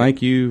night. Right.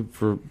 Thank you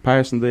for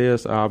passing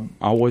this. I'm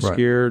always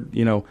scared,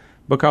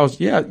 because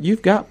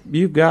you've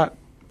got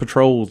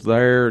patrols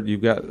there.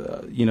 You've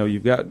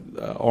got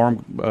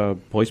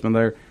armed policemen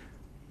there.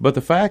 But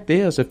the fact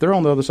is, if they're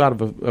on the other side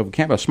of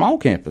a small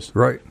campus,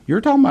 right, you're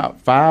talking about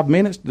 5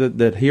 minutes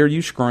that hear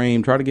you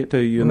scream, try to get to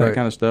you, and that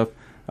kind of stuff.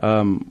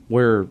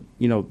 Where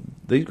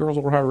these girls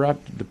will have a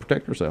right to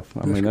protect herself.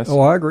 I mean, that's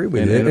I agree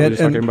with you. And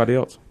just like everybody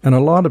else. And a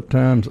lot of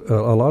times, a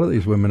lot of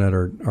these women that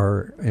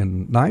are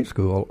in night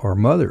school are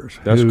mothers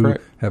who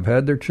have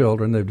had their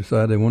children. They've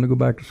decided they want to go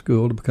back to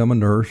school to become a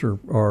nurse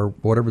or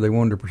whatever they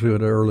wanted to pursue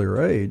at an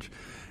earlier age,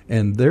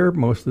 and they're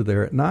mostly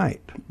there at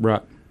night.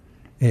 Right.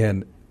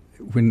 And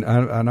when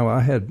I know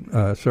I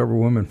had several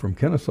women from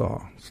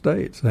Kennesaw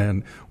States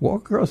and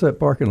walk across that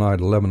parking lot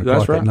at 11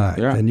 o'clock at night,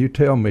 and you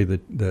tell me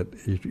that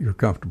you're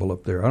comfortable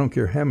up there. I don't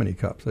care how many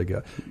cops they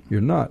got.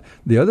 You're not.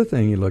 The other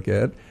thing you look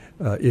at,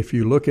 if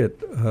you look at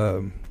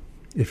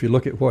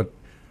what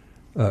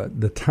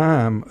the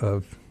time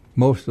of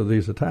most of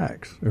these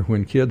attacks are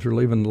when kids are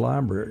leaving the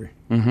library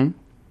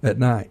at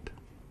night.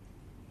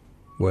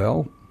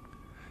 Well,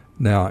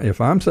 now, if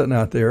I'm sitting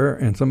out there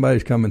and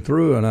somebody's coming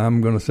through and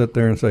I'm going to sit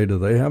there and say, do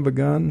they have a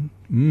gun?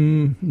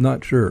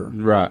 Not sure.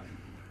 Right.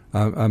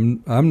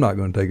 I'm not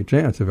going to take a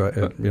chance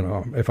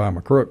if I'm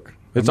a crook.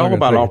 It's all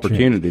about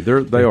opportunity.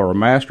 They are a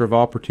master of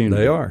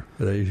opportunity. They are.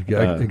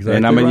 Exactly.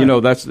 And I mean,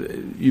 right. that's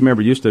you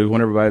remember used to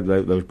when everybody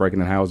they was breaking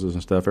in houses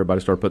and stuff.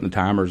 Everybody started putting the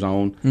timers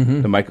on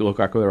to make it look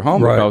like they were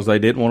home because they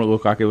didn't want it to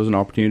look like it was an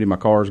opportunity. My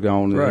car's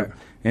gone. Right.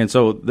 And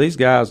so these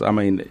guys, I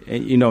mean,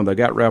 they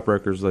got rap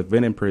records. They've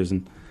been in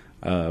prison.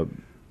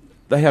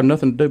 They have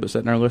nothing to do but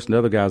sit there and listen to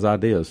other guys'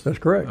 ideas. That's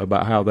correct.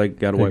 About how they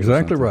got away with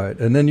exactly something. Right.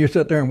 And then you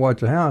sit there and watch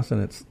the house,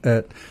 and it's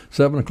at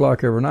 7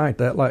 o'clock every night.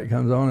 That light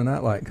comes on and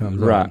that light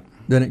comes on.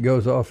 Then it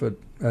goes off at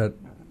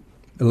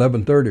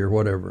 11:30 or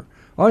whatever.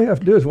 All you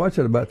have to do is watch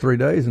it about 3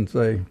 days and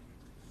say,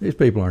 these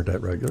people aren't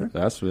that regular.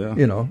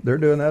 They're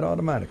doing that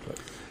automatically.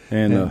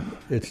 And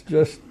it's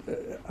just,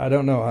 I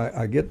don't know.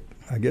 I get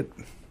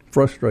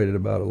frustrated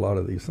about a lot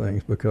of these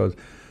things because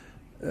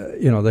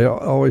they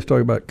always talk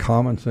about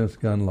common sense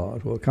gun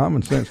laws. Well,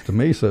 common sense to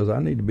me says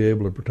I need to be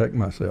able to protect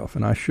myself,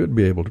 and I should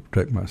be able to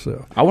protect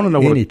myself. I want to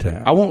know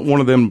anytime. I want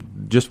one of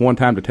them just one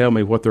time to tell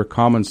me what their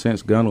common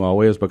sense gun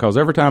law is, because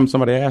every time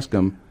somebody asks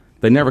them,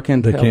 they never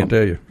can tell. They can't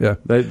tell you. Yeah,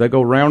 they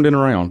go round and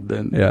around.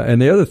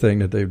 And the other thing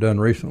that they've done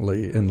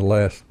recently in the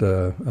last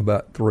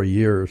about 3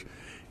 years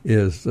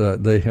is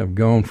they have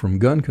gone from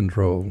gun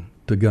control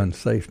to gun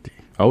safety.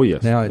 Oh,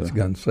 yes. Now it's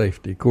gun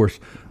safety. Of course,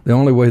 the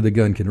only way the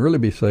gun can really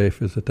be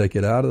safe is to take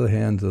it out of the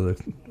hands of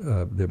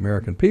the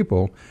American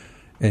people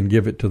and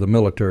give it to the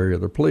military or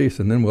the police,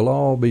 and then we'll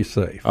all be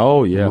safe.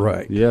 Oh, yeah.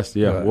 Right. Yes,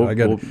 yeah. I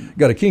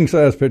got a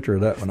king-size picture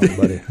of that one,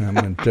 buddy. I'm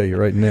going to tell you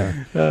right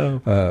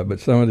now. But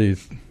some of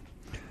these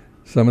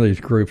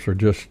groups are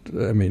just,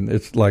 I mean,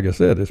 it's like I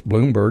said, it's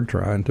Bloomberg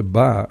trying to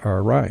buy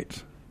our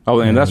rights.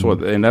 Oh, and that's what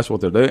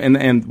they're doing.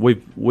 And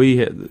we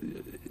had,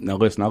 now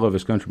listen, I love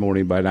this country more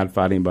than anybody, and I'd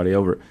fight anybody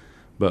over it.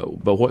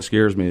 But what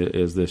scares me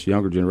is this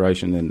younger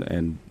generation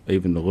and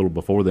even the little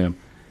before them,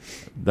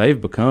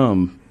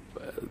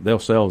 they'll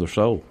sell their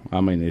soul.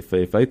 I mean, if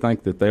they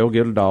think that they'll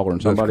get $1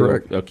 and somebody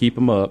will keep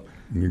them up,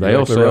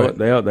 they'll sell it.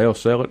 They'll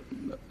sell it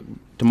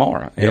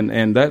tomorrow. Yep.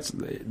 And that's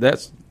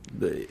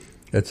the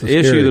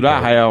issue that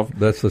I have.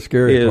 That's the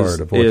scary part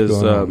of what's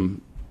going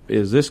on.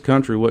 Is this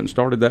country wasn't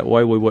started that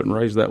way? We wasn't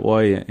raised that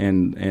way,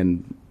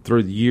 and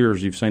through the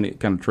years you've seen it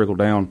kind of trickle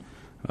down.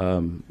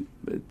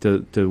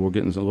 To we're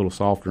getting a little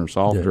softer and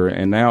softer,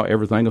 and now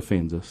everything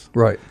offends us.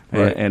 Right.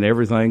 And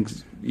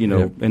everything's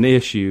an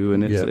issue,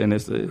 and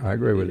it's I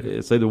agree with you.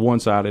 It's either one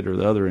sided or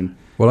the other. And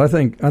well, I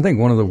think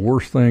one of the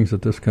worst things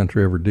that this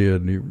country ever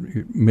did.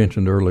 You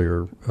mentioned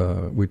earlier.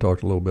 We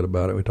talked a little bit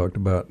about it. We talked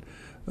about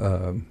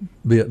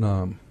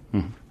Vietnam.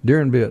 Mm-hmm.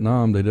 During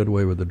Vietnam, they did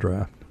away with the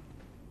draft.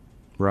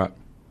 Right.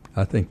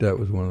 I think that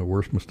was one of the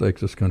worst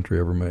mistakes this country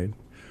ever made.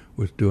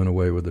 Was doing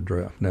away with the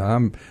draft.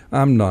 Now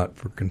I'm not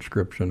for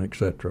conscription,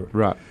 etc.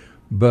 Right.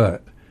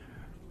 But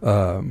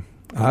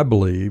I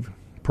believe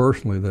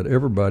personally that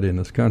everybody in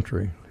this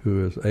country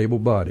who is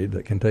able-bodied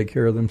that can take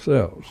care of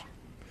themselves,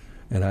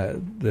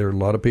 and there are a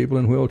lot of people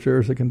in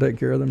wheelchairs that can take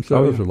care of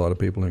themselves. Oh, yeah. There are a lot of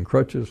people in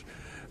crutches.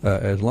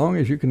 As long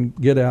as you can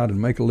get out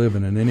and make a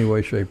living in any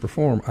way, shape, or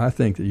form, I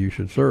think that you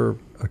should serve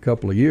a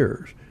couple of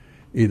years,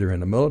 either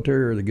in the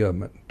military or the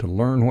government, to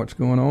learn what's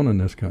going on in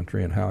this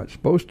country and how it's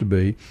supposed to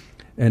be.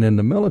 And in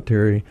the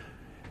military,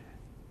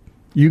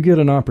 you get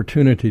an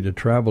opportunity to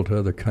travel to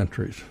other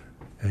countries,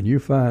 and you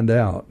find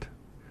out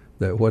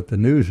that what the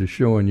news is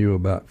showing you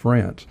about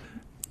France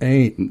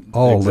ain't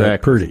all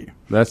that pretty.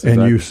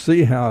 And you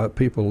see how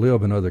people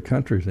live in other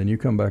countries, and you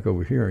come back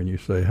over here and you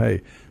say,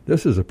 hey,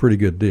 this is a pretty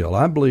good deal.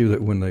 I believe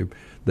that when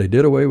they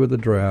did away with the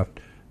draft,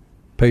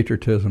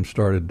 patriotism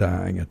started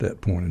dying at that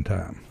point in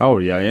time. Oh,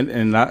 yeah,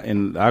 and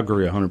I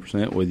agree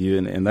 100% with you,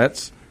 and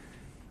that's –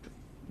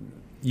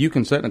 you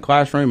can sit in a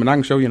classroom and I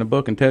can show you in a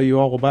book and tell you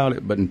all about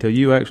it, but until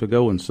you actually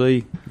go and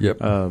see,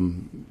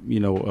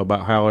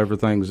 about how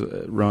everything's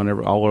run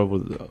all over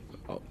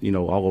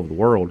the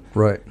world.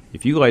 Right.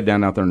 If you lay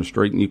down out there in the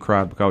street and you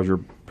cry because your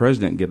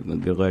president get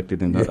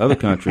elected in other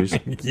countries,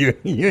 you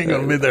ain't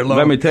gonna be there long.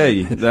 Let me tell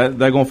you,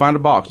 they're gonna find a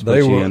box to put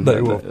you in.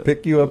 They will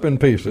pick you up in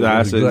pieces.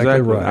 That's exactly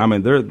right. I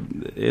mean,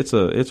 it's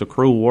a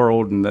cruel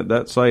world, and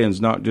that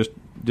saying's not just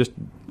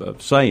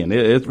saying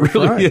it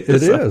really right.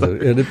 is.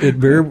 It is. It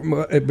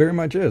very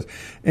much is.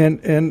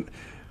 And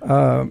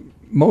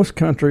most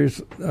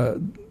countries,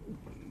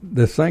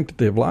 the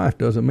sanctity of life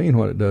doesn't mean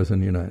what it does in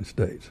the United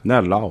States.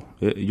 Not at all.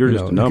 You're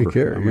just a number.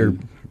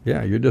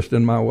 You're just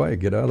in my way.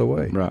 Get out of the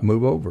way. Right.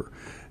 Move over.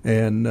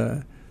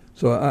 And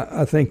so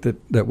I think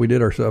that we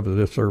did ourselves a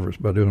disservice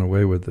by doing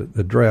away with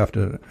the draft.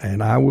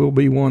 And I will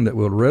be one that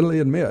will readily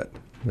admit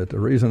that the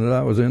reason that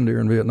I was in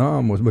during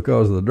Vietnam was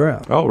because of the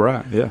draft. Oh,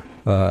 right, yeah.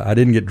 I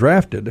didn't get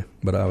drafted,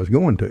 but I was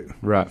going to.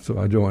 Right. So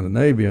I joined the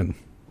Navy, and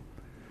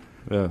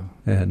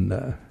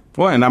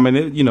well, and I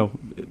mean,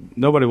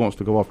 nobody wants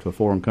to go off to a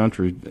foreign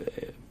country.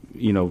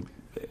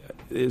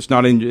 It's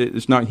not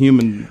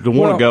human to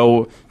want to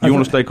go. You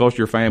want to stay close to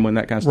your family and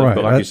that kind of stuff. Right.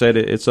 But like you said,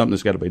 it's something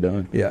that's got to be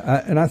done.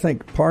 Yeah, and I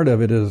think part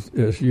of it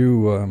is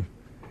you.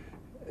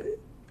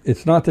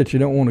 It's not that you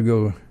don't want to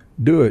go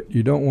do it.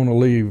 You don't want to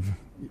leave.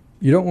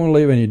 You don't want to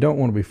leave, and you don't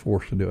want to be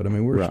forced to do it. I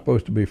mean, we're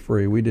supposed to be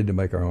free. We need to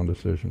make our own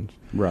decisions.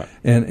 Right.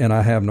 And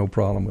I have no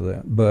problem with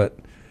that. But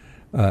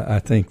I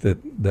think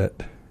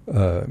that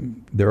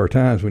there are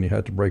times when you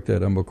have to break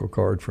that umbilical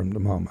cord from the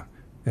mama,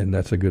 and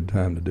that's a good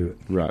time to do it.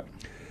 Right.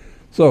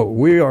 So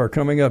we are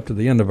coming up to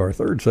the end of our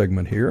third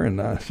segment here,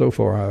 and so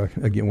far,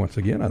 once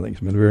again, I think it's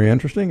been very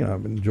interesting.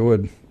 I've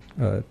enjoyed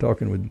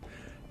talking with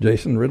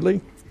Jason Ridley.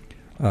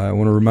 I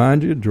want to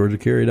remind you,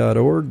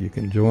 GeorgiaCarry.org. You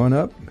can join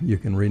up. You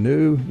can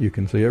renew. You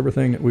can see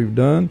everything that we've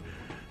done.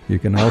 You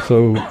can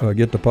also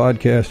get the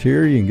podcast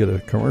here. You can get a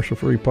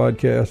commercial-free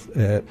podcast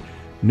at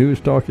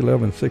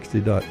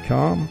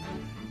newstalk1160.com.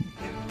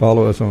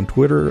 Follow us on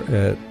Twitter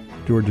at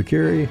Georgia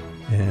Carry,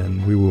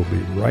 and we will be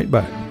right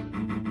back.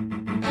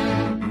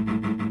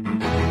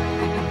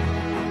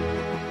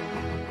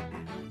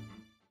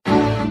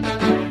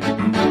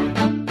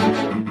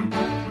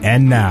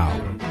 And now,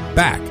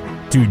 back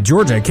to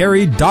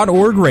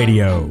GeorgiaCarry.org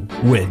Radio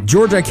with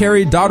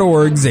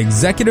GeorgiaCarry.org's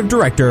Executive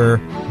Director,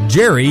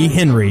 Jerry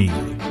Henry.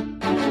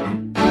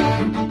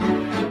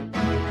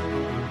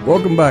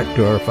 Welcome back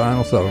to our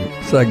final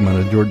segment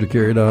of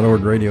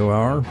GeorgiaCarry.org Radio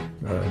Hour.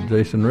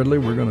 Jason Ridley,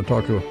 we're going to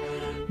talk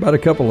about a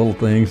couple little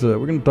things. We're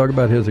going to talk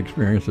about his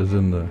experiences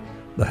in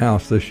the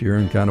House this year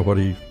and kind of what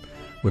he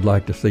would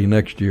like to see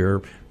next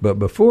year. But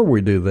before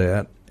we do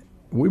that,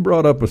 we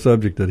brought up a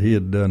subject that he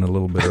had done a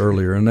little bit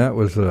earlier, and that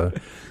was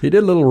he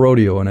did a little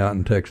rodeoing out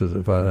in Texas,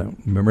 if I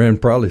remember,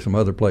 and probably some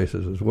other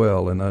places as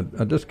well. And I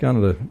just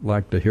kind of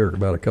like to hear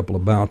about a couple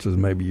of bounces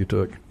maybe you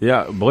took.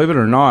 Yeah, believe it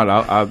or not,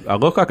 I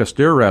look like a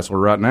steer wrestler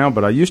right now,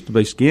 but I used to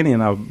be skinny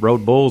and I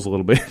rode bulls a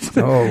little bit.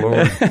 Oh,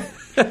 Lord.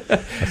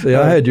 See,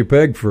 I had you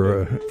pegged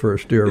for a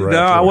steer wrestler.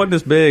 No, I wasn't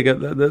this big.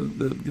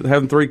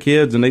 Having 3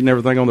 kids and eating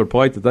everything on their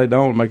plate that they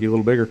don't make you a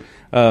little bigger.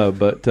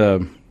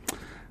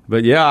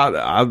 But yeah,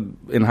 I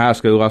in high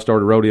school I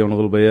started rodeoing a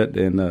little bit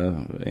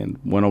and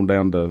went on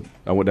down to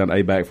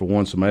ABAC for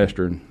 1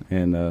 semester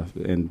and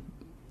me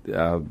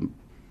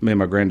and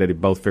my granddaddy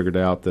both figured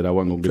out that I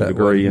wasn't going to get a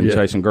degree in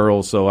chasing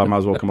girls, so I might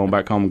as well come on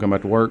back home and come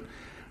back to work.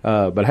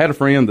 But I had a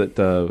friend that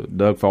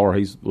Doug Farr,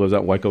 he lives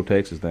out in Waco,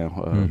 Texas now.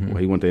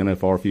 He went to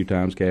NFR a few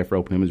times, calf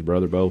roping him and his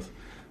brother both,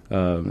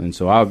 and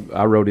so I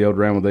rodeoed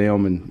around with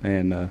them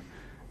and.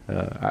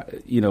 A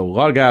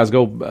lot of guys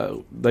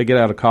they get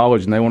out of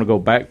college and they want to go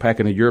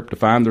backpacking to Europe to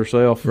find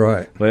themselves.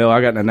 Right. Well, I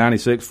got in a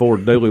 96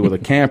 Ford Dually with a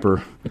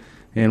camper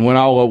and when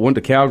I went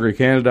to Calgary,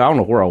 Canada, I don't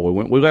know where all we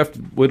went.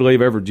 We'd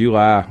leave every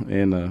July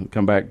and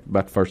come back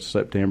about the 1st of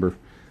September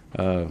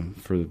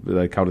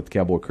they called it the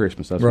Cowboy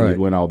Christmas. That's when we'd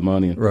win all the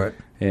money.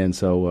 And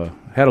so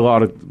had a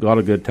lot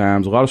of good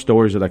times, a lot of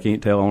stories that I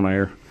can't tell on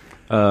air.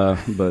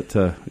 But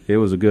it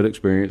was a good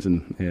experience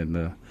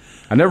and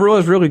I never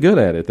was really good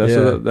at it.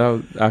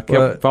 I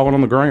kept falling on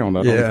the ground.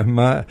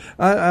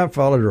 I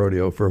followed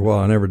rodeo for a while.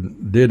 I never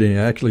did any.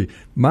 Actually,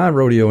 my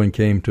rodeoing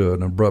came to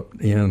an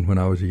abrupt end when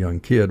I was a young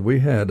kid. We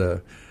had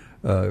a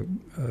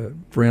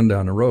friend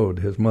down the road.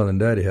 His mother and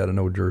daddy had an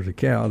old Jersey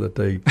cow that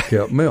they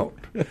kept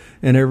milked.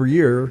 And every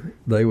year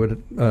they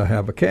would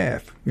have a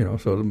calf,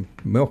 so the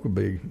milk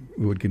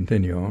would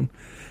continue on.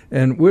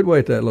 And we'd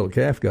wait till that little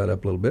calf got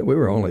up a little bit. We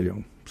were only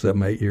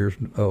 7, 8 years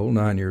old,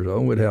 9 years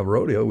old. We'd have a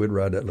rodeo. We'd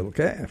ride that little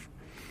calf.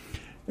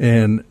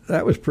 And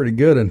that was pretty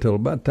good until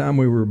about the time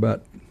we were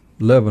about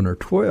 11 or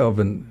 12,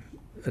 and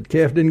that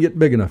calf didn't get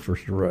big enough for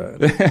us to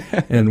ride.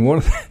 And one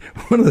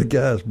of the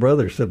guy's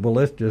brothers said, well,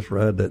 let's just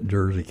ride that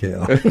Jersey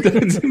cow.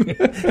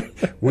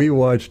 We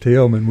watched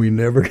him, and we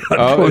never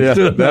got close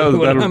to another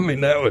one. I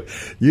mean,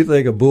 you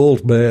think a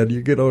bull's bad,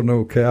 you get on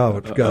no cow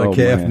that's got a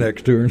calf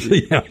next to her and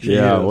see how she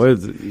is. Well,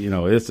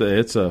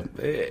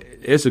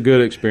 it's a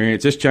good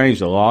experience. It's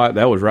changed a lot.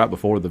 That was right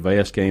before the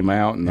vest came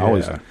out, and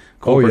always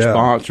corporate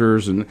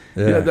sponsors. And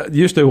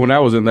used to, when I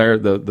was in there,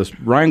 the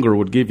Wrangler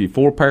would give you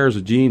 4 pairs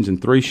of jeans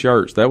and 3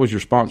 shirts. That was your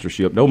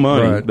sponsorship. No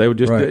money. Right. They would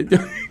just give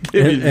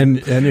you.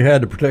 And you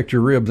had to protect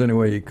your ribs any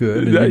way you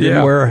could. And you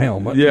didn't wear a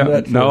helmet.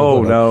 Yeah.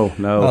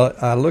 No.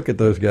 I look at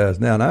those guys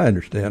now, and I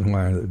understand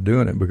why they're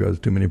doing it, because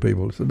too many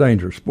people, it's a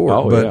dangerous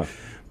sport.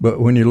 But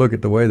when you look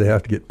at the way they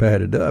have to get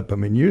padded up, I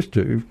mean, used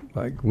to,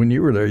 like when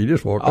you were there, you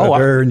just walked out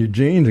there in your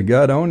jeans and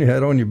got on. You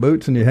had on your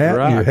boots and your hat.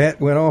 And your hat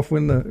went off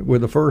with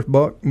the first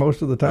buck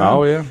most of the time.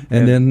 Oh, yeah.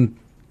 And then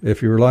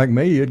if you were like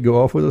me, you'd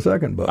go off with a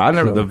second buck.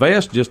 The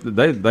vest,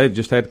 they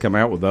just had to come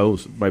out with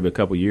those maybe a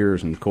couple of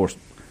years. And, of course,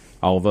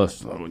 all of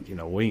us, we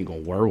ain't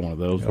going to wear one of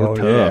those. We're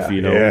tough,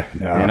 Yeah.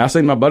 And I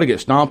seen my buddy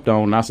get stomped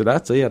on, and I said,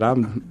 that's it.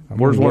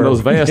 Where's one of those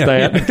vests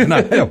at? Can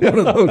I have one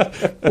of those,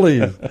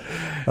 please?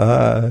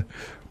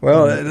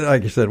 Well,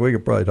 like you said, we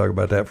could probably talk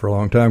about that for a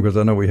long time, because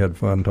I know we had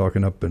fun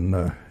talking up in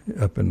the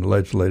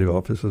legislative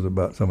offices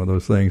about some of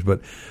those things.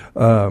 But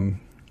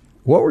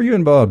what were you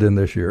involved in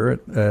this year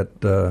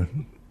at the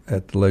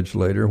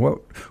legislature?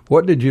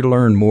 What did you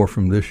learn more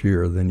from this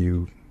year than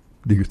you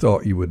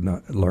thought you would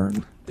not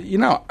learn?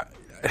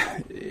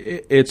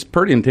 It's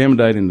pretty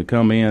intimidating to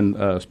come in,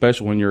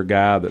 especially when you're a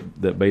guy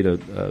that beat a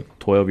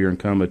 12-year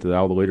incumbent that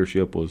all the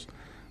leadership was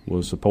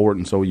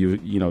supporting. So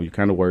you're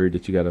kind of worried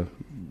that you got a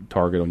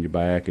target on your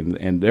back, and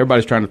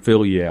everybody's trying to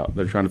fill you out.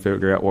 They're trying to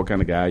figure out what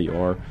kind of guy you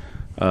are.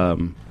 That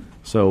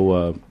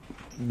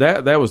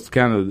was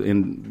kind of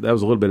that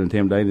was a little bit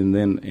intimidating.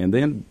 And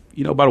then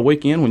about a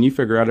weekend, when you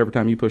figure out every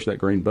time you push that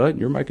green button,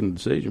 you're making a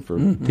decision for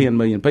 10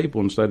 million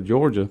people in the state of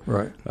Georgia.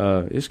 Right.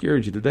 It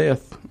scares you to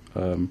death.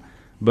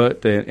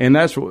 But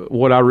that's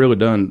what I really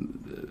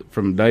done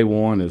from day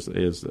one is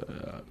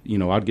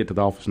I'd get to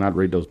the office and I'd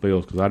read those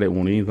bills, because I didn't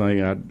want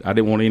anything. I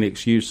didn't want any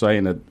excuse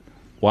saying that,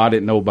 well, I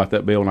didn't know about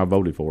that bill and I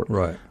voted for it.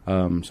 Right.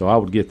 So I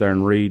would get there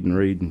and read,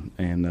 and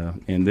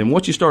then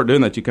once you start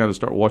doing that, you kind of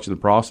start watching the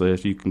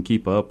process. You can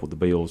keep up with the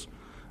bills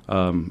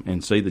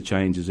and see the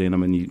changes in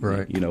them, and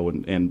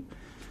and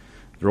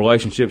the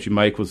relationships you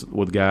make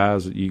with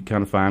guys. You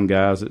kind of find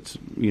guys that's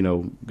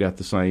got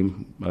the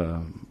same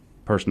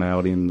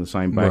personality and the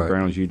same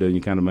background as you do, and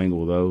you kind of mingle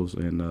with those.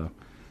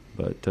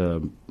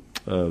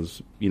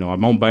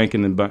 I'm on Banks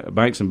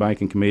and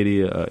Banking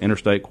Committee,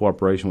 Interstate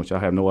Cooperation, which I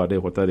have no idea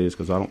what that is,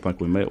 because I don't think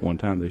we met one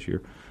time this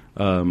year.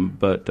 And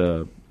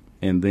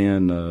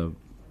then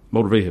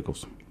motor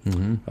vehicles.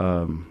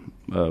 Mm-hmm.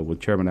 with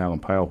Chairman Alan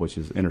Powell, which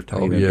is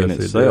entertaining yes, in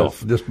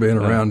itself. Just being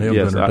around him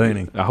is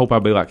entertaining. I hope I'll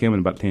be like him in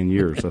about 10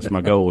 years. That's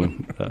my goal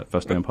if I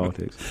stay in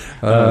politics.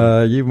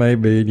 You may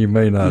be, and you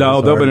may not.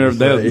 No, they'll be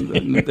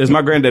there. As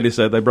my granddaddy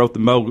said, they broke the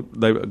mold.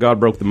 God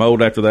broke the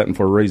mold after that, and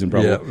for a reason,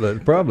 probably. Yeah,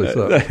 probably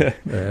so.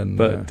 And,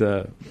 but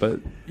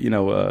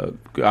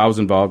I was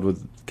involved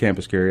with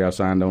campus carry. I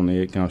signed on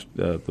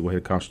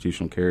the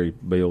constitutional carry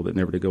bill that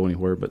never did go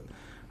anywhere. But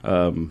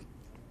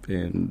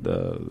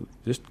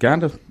just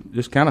kind of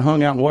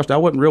hung out and watched. I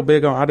wasn't real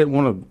big on. I didn't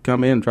want to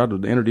come in and try to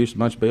introduce a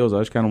bunch of bills. I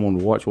just kind of wanted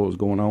to watch what was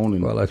going on.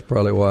 And, well, that's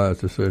probably a wise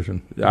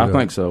decision. I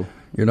think so.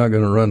 You're not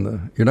going to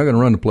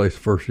run the place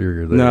the first year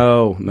you're there.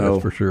 No,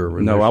 that's for sure.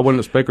 No, I wasn't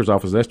at the Speaker's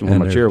office. That's where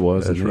my chair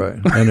was. That's right.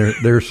 And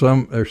there's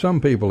some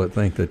people that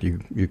think that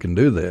you can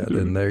do that,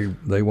 and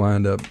they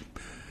wind up,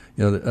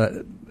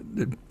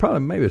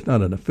 probably maybe it's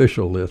not an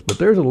official list, but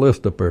there's a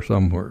list up there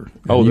somewhere.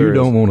 And you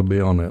don't want to be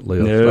on that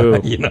list. No, I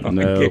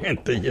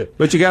guarantee you.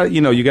 But you got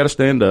to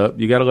stand up.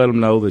 You got to let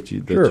them know that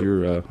you're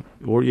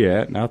where you're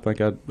at. And I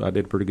think I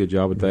did a pretty good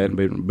job at that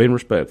and being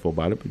respectful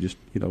about it. But just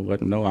let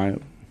them know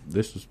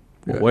this is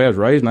the way I was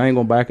raised, and I ain't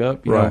going to back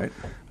up. You know?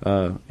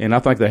 And I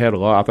think they had a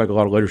lot. I think a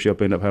lot of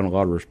leadership ended up having a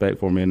lot of respect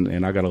for me,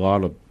 and I got a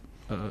lot of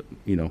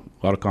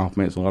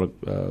compliments, and a lot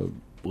of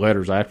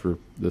letters after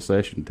the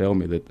session telling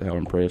me that how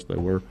impressed they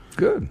were.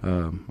 Good.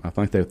 I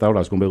think they thought I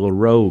was going to be a little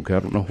rogue. I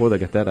don't know where they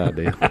got that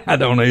idea. I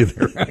don't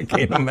either. I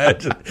can't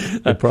imagine.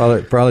 They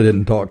probably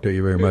didn't talk to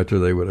you very much, or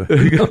they would have.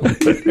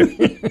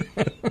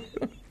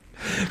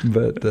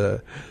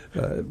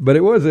 But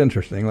it was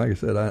interesting. Like I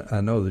said,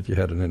 I know that you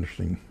had an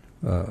interesting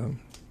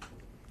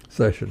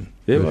session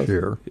this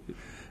year,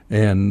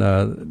 and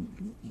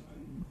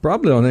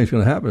probably the only thing that's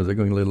going to happen is they're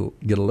going to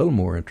get a little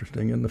more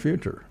interesting in the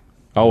future.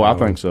 Oh, I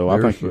think so. I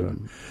think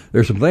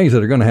there's some things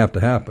that are going to have to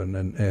happen,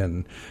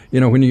 and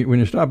when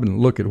you stop and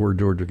look at where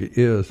Georgia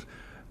is,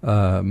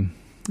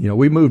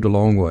 we moved a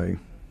long way.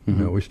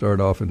 Mm-hmm. We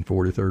started off in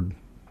 43rd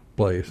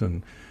place,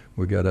 and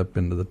we got up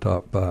into the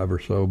top 5 or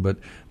so. But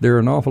there are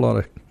an awful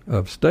lot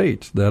of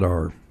states that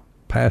are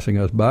passing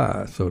us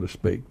by, so to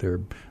speak.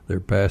 They're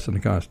passing the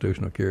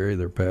constitutional carry.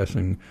 They're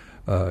passing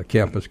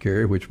campus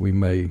carry, which we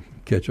may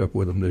catch up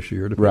with them this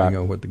year, depending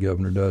on what the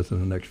governor does in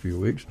the next few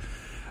weeks.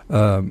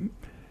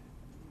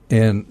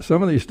 And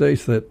some of these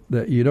states that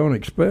you don't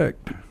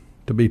expect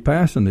to be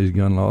passing these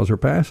gun laws are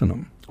passing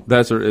them.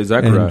 That's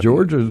exactly right. And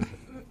Georgia's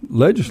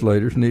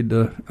legislators need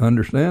to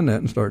understand that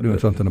and start doing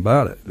something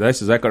about it.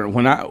 That's exactly right.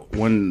 When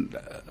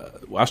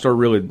I started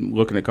really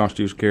looking at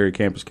constitutional carry,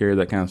 campus carry,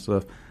 that kind of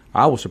stuff,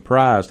 I was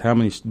surprised how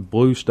many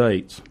blue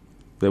states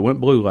that went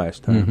blue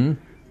last time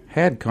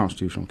had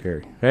constitutional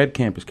carry, had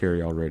campus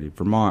carry already.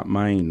 Vermont,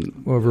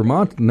 Maine. Well,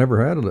 Vermont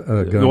never had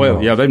a gun law.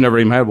 Yeah, they've never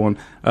even had one.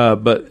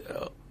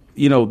 But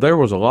there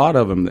was a lot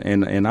of them,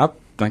 and I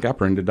think I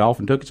printed it off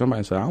and took it to somebody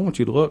and said, I want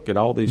you to look at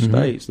all these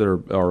states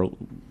that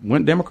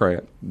went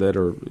Democrat that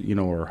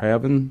are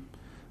having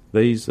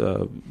these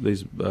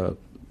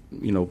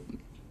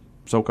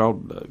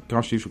so-called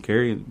constitutional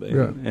carry,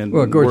 and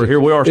well, of course, here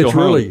we are still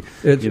home.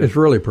 It's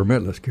really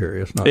permitless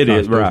carry. It's not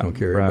constitutional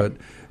carry, right. But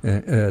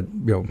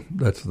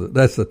that's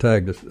the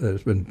tag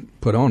that's been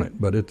put on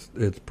it. But it's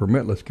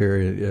permitless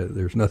carry.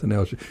 There's nothing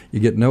else. You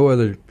get no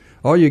other.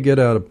 All you get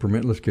out of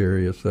permitless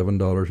carry is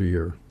 $7 a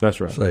year. That's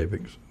right.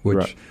 Savings,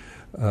 which,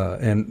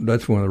 and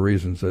that's one of the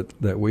reasons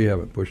that we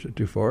haven't pushed it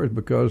too far is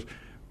because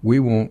we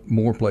want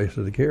more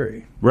places to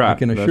carry. Right. I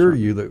can assure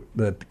you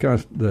that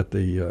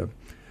the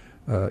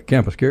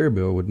campus carry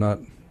bill would not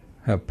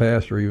have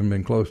passed or even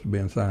been close to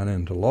being signed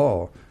into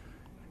law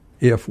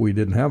if we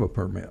didn't have a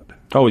permit.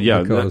 Oh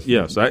yeah, because,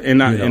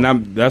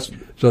 that's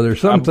so.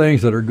 There's some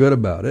things that are good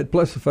about it.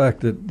 Plus the fact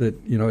that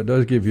it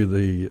does give you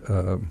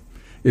the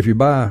if you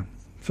buy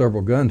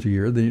several guns a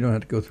year, then you don't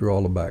have to go through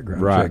all the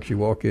background checks. You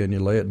walk in, you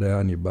lay it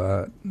down, you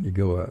buy it, you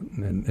go out,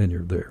 and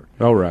you're there.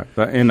 Oh, right.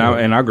 And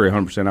I agree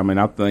 100%. I mean,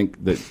 I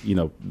think that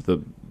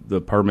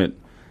the permit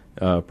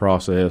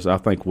process, I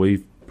think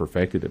we've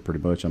perfected it pretty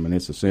much. I mean,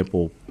 it's a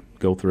simple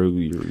go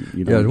through.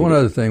 There's one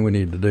other thing we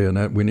need to do, and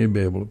that we need to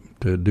be able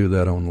to do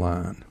that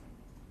online.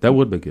 That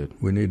would be good.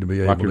 We need to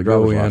be able to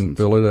go in,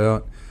 fill it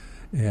out,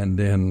 and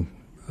then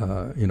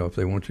if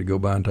they want you to go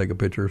by and take a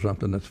picture or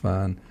something, that's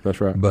fine.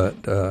 That's right.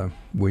 But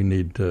we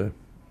need to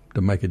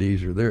make it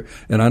easier there.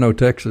 And I know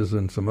Texas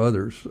and some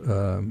others,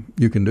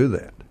 you can do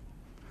that.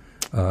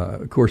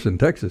 Of course, in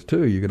Texas,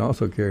 too, you can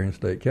also carry in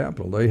state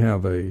capitol. They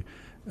have a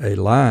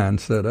line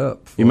set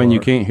up. You mean you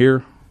can't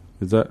hear?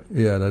 Is that?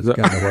 Yeah, that's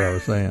kind of what I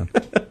was saying.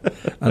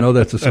 I know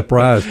that's a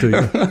surprise to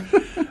you.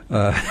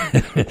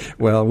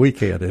 Well, we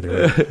can't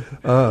anyway.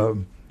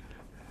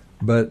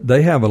 But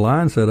they have a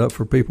line set up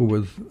for people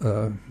with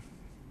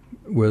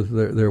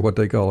their what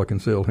they call a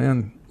concealed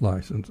handgun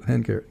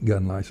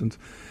license,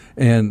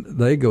 and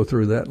they go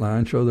through that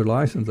line, show their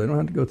license. They don't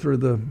have to go through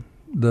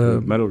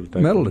the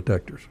metal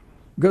detectors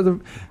because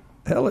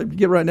hell, if you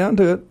get right down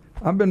to it,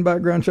 I've been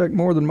background checked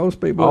more than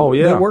most people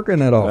that work in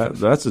that office.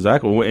 That's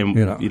exactly, and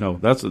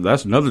that's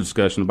another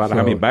discussion about how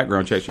many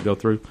background checks you go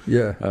through.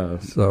 Yeah.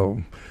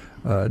 So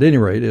At any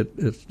rate,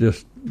 it's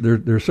just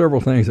there are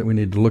several things that we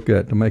need to look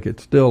at to make it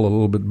still a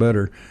little bit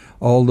better.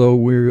 Although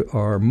we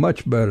are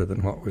much better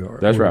than what we are.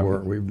 That's right.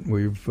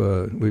 We've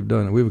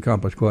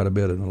accomplished quite a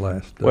bit in the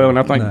last. And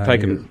I think 9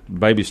 taking years.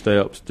 Baby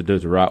steps to do it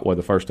the right way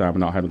the first time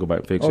and not having to go back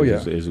and fix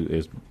it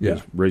is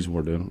reason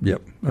we're doing it.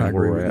 Yep, I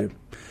agree with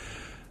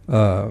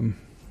you.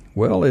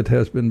 Well, it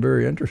has been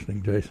very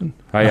interesting, Jason.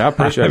 Hey, I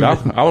appreciate it.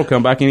 I will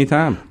come back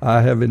anytime.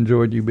 I have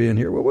enjoyed you being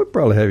here. Well, we'll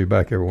probably have you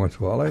back every once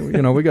in a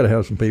while. We got to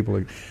have some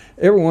people.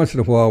 Every once in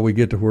a while, we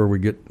get to where we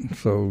get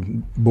so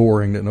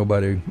boring that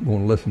nobody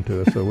won't listen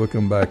to us. So we'll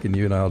come back and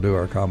you and I'll do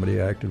our comedy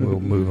act and we'll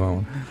move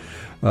on.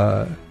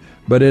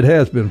 But it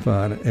has been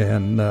fun,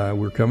 and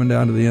we're coming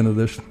down to the end of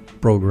this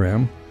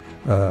program.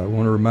 I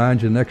want to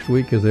remind you, next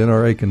week is the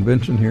NRA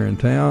convention here in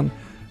town.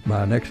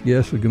 My next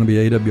guest is going to be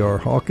A.W.R.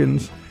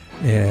 Hawkins.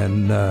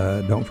 And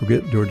don't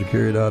forget,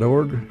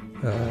 GeorgiaCarry.org,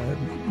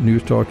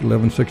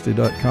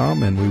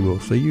 newstalk1160.com, and we will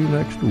see you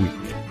next week.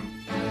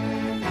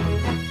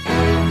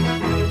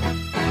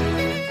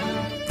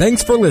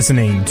 Thanks for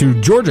listening to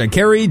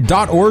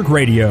GeorgiaCarry.org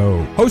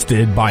Radio,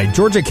 hosted by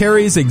Georgia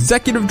Carry's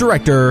Executive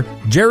Director,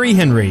 Jerry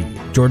Henry.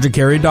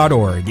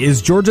 GeorgiaCarry.org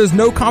is Georgia's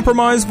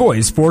no-compromise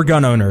voice for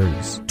gun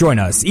owners. Join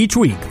us each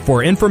week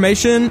for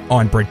information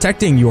on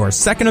protecting your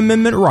Second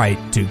Amendment right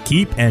to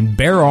keep and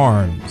bear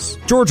arms.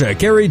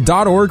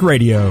 GeorgiaCarry.org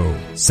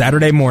Radio,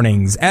 Saturday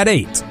mornings at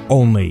 8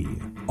 only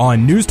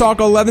on News Talk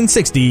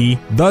 1160,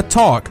 the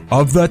talk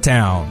of the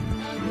town.